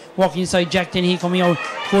field. Walking inside, Jack Dennehy coming out.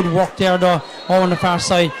 Good work there though, over on the far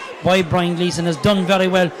side by Brian Gleeson. Has done very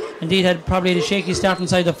well. Indeed, had probably a shaky start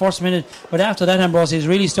inside the first minute, but after that, Ambrose, he's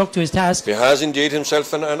really stuck to his task. He has indeed.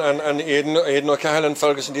 Himself and Aidan O'Cahill and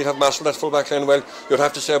Fergus indeed have mastered that full back line well. You'd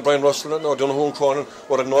have to say Brian Russell and O'Donoghue and Cronin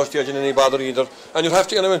were at no stage in any bother either. And you'd have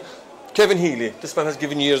to, you know, Kevin Healy, this man has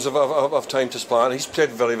given years of time to Spa, and he's played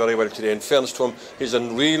very well today. In fairness to him, he's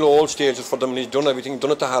in real old stages for them, and he's done everything,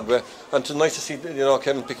 done it the hard way. And it's nice to see, you know,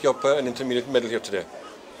 Kevin pick up an intermediate medal here today.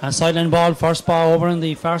 A sideline ball for Spa over on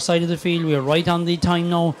the far side of the field. We're right on the time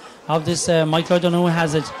now of this. Michael O'Donoghue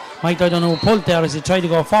has it. Michael O'Donoghue pulled there as he tried to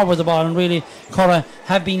go forward the ball, and really Currow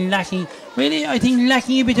have been lacking. Really, I think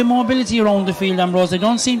lacking a bit of mobility around the field, Ambrose. They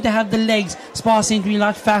don't seem to have the legs. Spa seem to be a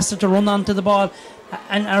lot faster to run onto the ball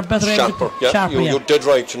and are better sharper. You're dead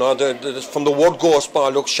right. You know, from the word go, Spa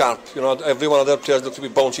looks sharp. You know, every one of their players looked to be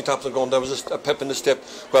bouncy taps and going. There was a pep in the step.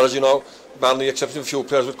 Whereas, you know, barely except a few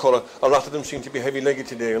players with Currow, a lot of them seem to be heavy-legged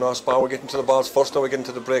today. You know, Spa were getting to the balls first, now we're getting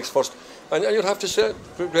to the breaks first. And you'd have to say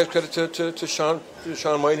great credit to Sean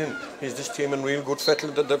Moynihan. He's this team in real good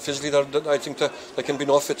fettle. That physically, I think they can be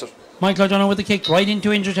no fitter. Michael O'Donoghue with the kick right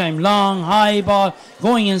into injury time. Long, high ball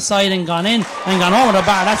going inside and gone in and gone over the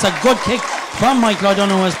bar. That's a good kick from Michael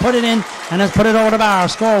O'Donoghue. Has put it in and has put it over the bar.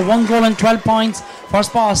 Score 1 goal and 12 points for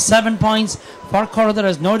Spa, 7 points for Currow. There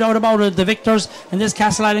is no doubt about it. The victors in this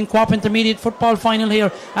Castle Island Co-op Intermediate Football Final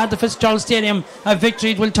here at the Fitzgerald Stadium. A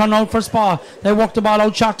victory it will turn out for Spa. They work the ball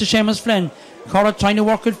out, shot to Seamus Flynn. Currow trying to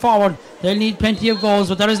work it forward. They'll need plenty of goals,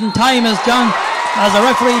 but there isn't time as the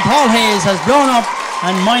referee Paul Hayes has blown up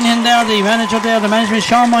And Moynihan there, the manager there, the management,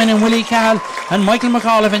 Sean Moynihan, Willie Cahill and Michael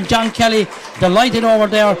McAuliffe and John Kelly delighted over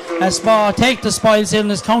there as Spa take the spoils in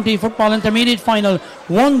this county football intermediate final.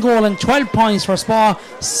 1 goal and 12 points for Spa,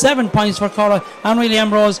 7 points for Currow, and really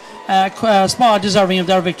Ambrose, Spa deserving of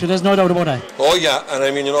their victory, there's no doubt about that. Oh yeah, and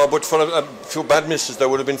I mean, you know, but for a few bad misses they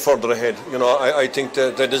would have been further ahead. You know, I think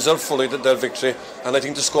they deserve fully their victory, and I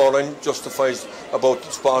think the scoreline justifies about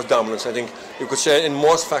Spa's dominance. I think you could say in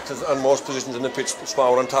most factors and most positions in the pitch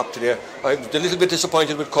Spa were on top today. I'm a little bit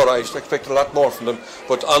disappointed with Currow. I expected a lot more from them,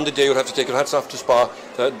 but on the day you'd have to take your hats off to Spa.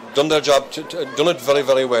 They've done their job, done it very,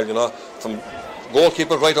 very well, you know, from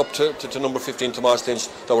goalkeeper right up to number 15, Tomas Lynch.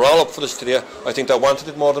 They were all up for this today. I think they wanted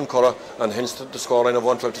it more than Currow, and hence the scoreline of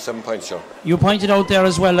 112 to 7 points. Sure. You pointed out there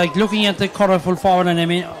as well, like looking at the Currow full forward, and I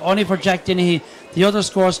mean, only for Jack Dennehy, the other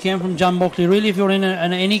scores came from John Buckley. Really, if you're in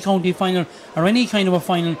any county final or any kind of a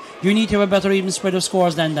final, you need to have a better even spread of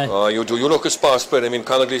scores than that. You do. You look at Spa spread. I mean,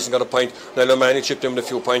 Conor Gleeson got a point, Niall O'Mahony chipped in with a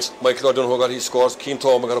few points, Michael O'Donoghue got his scores, Keane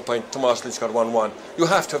Thoma got a point, Tomas Lynch got 1-1. You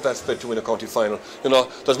have to have that spread to win a county final. You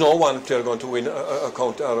know, there's no one player going to win a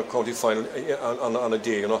county final on a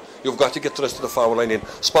day. You know, you've got to get the rest of the forward line in.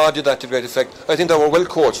 Spa did that to great effect. I think they were well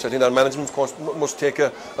coached. I think their management must take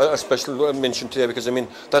a special mention today, because I mean,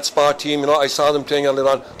 that Spa team, you know, I saw them playing earlier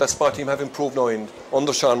on. That Spa team have improved now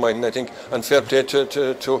under Sean Moynihan, I think, and fair play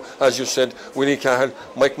to as you said, Willie Cahill,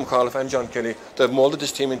 Mike McAuliffe and John Kelly. They've moulded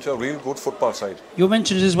this team into a real good football side. You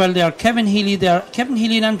mentioned it as well there, Kevin Healy there. Kevin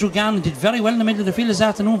Healy and Andrew Gannon did very well in the middle of the field this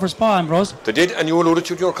afternoon for Spa, Ambrose. They did, and you alluded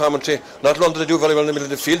to your commentary. Not only did they do very well in the middle of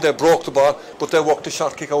the field, they broke the ball, but they worked the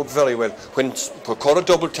shot kick out very well. When Currow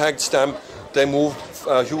double tagged Stamp, they moved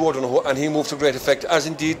Hugh O'Donoghue, and he moved to great effect, as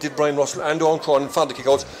indeed did Brian Russell and Owen Cronin for the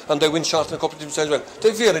kick-outs, and they win shots in a couple of teams as well.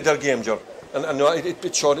 They varied their game, Joe. And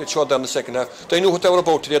it showed them the second half. They knew what they were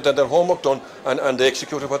about today. They had their homework done, and they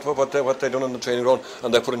executed what they done on the training ground,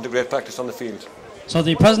 and they put into great practice on the field. So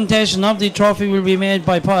the presentation of the trophy will be made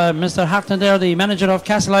by Mr. Hartnett there, the manager of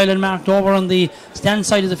Castle Island, marked over on the stand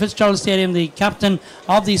side of the Fitzgerald Stadium. The captain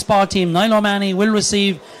of the Spa team, Niall O'Mahony, will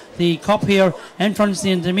receive the cup here in front of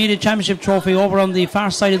the Intermediate Championship trophy over on the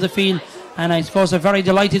far side of the field. And I suppose a very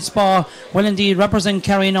delighted Spa will indeed represent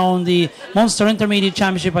Kerry now in the Munster Intermediate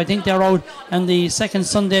Championship. I think they're out on the second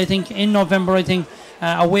Sunday, I think, in November, I think,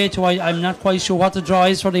 away to, I'm not quite sure what the draw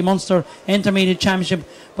is for the Munster Intermediate Championship,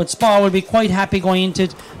 but Spa will be quite happy going into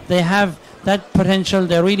it. They have that potential.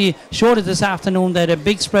 They really showed it this afternoon. They had a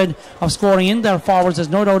big spread of scoring in their forwards, there's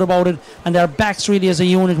no doubt about it, and their backs really as a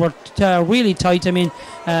unit were really tight. I mean,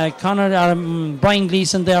 Brian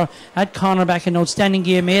Gleeson there at cornerback, an outstanding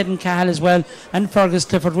game. Aidan Cahill as well, and Fergus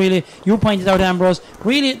Clifford. Really, you pointed out, Ambrose,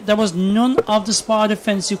 really there was none of the Spa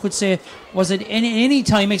defence, you could say, was it any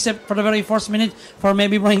time except for the very first minute for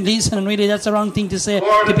maybe Brian Gleeson, and really that's the wrong thing to say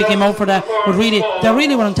to pick him out for that, but really they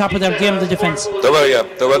really were on top of their game, the defence. They were, yeah.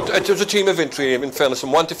 It was a team of entry, in fairness,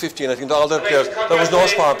 from 1 to 15. I think all their players, there was no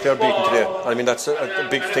Spa player beaten today. I mean, that's a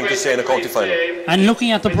big thing to say in a county final. And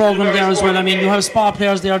looking at the programme there as well, I mean, you have Spa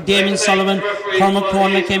players there, Damien Sullivan, Cormac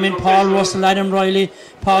Cronin came in, Paul Russell, Adam Riley,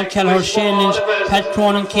 Paul Kelleher, Shane Lynch, Pat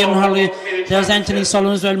Cronin, Kieran Hurley. There's Anthony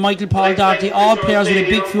Sullivan as well, Michael Paul Doherty, all players with a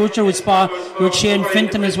big future with Spa. With Shane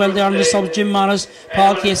Finton as well there on the subs, Jim Morris,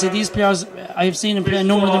 Paul Casey. These players, I've seen them play, a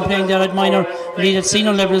number of them playing there at minor league at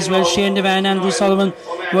senior level as well. Shane Devan, Andrew Sullivan,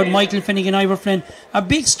 you had Michael Finnegan, Ivor Flynn. A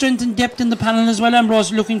big strength and depth in the panel as well,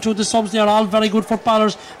 Ambrose. Looking through the subs, they are all very good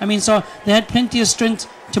footballers. I mean, so they had plenty of strength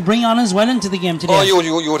to bring on as well into the game today. Oh,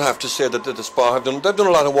 you would have to say that the Spa they've done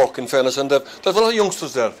a lot of work, in fairness, and there's a lot of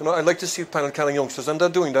youngsters there. You know, I'd like to see a panel carrying youngsters, and they're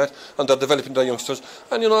doing that, and they're developing their youngsters.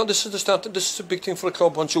 And you know, this is the start. This is a big thing for a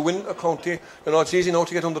club. Once you win a county, you know, it's easy now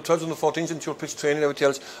to get under 12s, under 14s into your pitch training and everything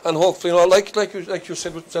else. And hopefully, you know, like you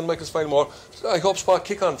said with St Michael's Filemore, I hope Spa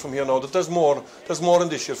kick on from here now. That there's more in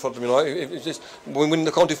this year for them. You know, winning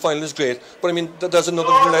the county final is great, but I mean, there's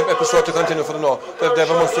another episode to continue for them now. They have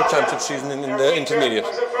a Munster Championship season in the intermediate.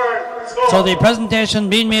 So the presentation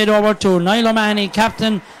being made over to Niall O'Mahony,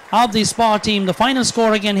 captain of the Spa team. The final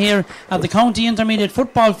score again here at the County Intermediate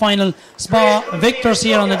Football Final. Spa victors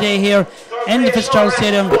here on the day here in the Fitzgerald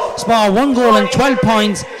Stadium. Spa 1 goal and 12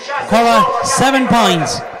 points. Currow 7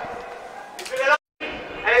 points.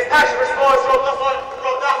 And his passion for sport is rubbed off on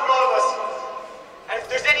all of us. And if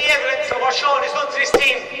there's any evidence of what Sean has done to this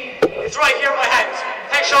team, it's right here in my hands.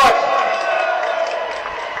 Thanks, Sean.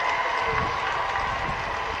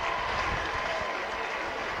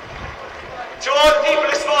 To all the people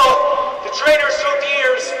of Spa, the trainers throughout the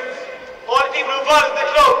years, all the people involved in the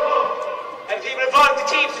club, and the people involved in the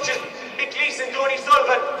teams such as Mick Gleeson, Tony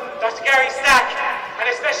Sullivan, Dr. Gary Stack, and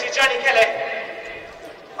especially Johnny Kelly,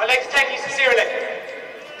 I'd like to thank you sincerely.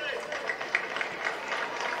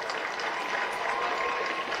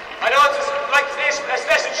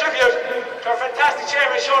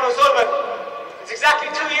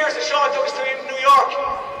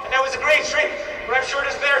 great trip, but I'm sure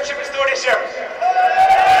there's a better trip in store this year.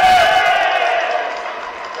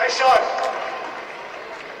 Right, Sean.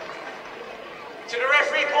 To the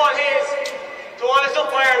referee Paul Hayes, to all his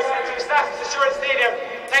umpires, and to the staff of the Assurance Stadium,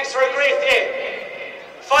 thanks for a great day.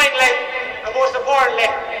 Finally, and most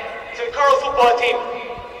importantly, to the Currow football team.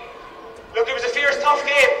 Look, it was a fierce, tough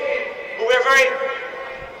game, but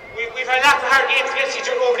we've had lots of hard games against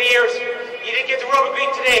each other over the years. You didn't get the rubber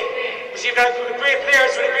beat today, but you've got great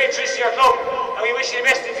players with a great tradition in your club, and we wish you the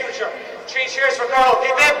best in the future. 3 cheers for Currow.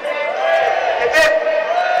 Hip hip! Hip hip!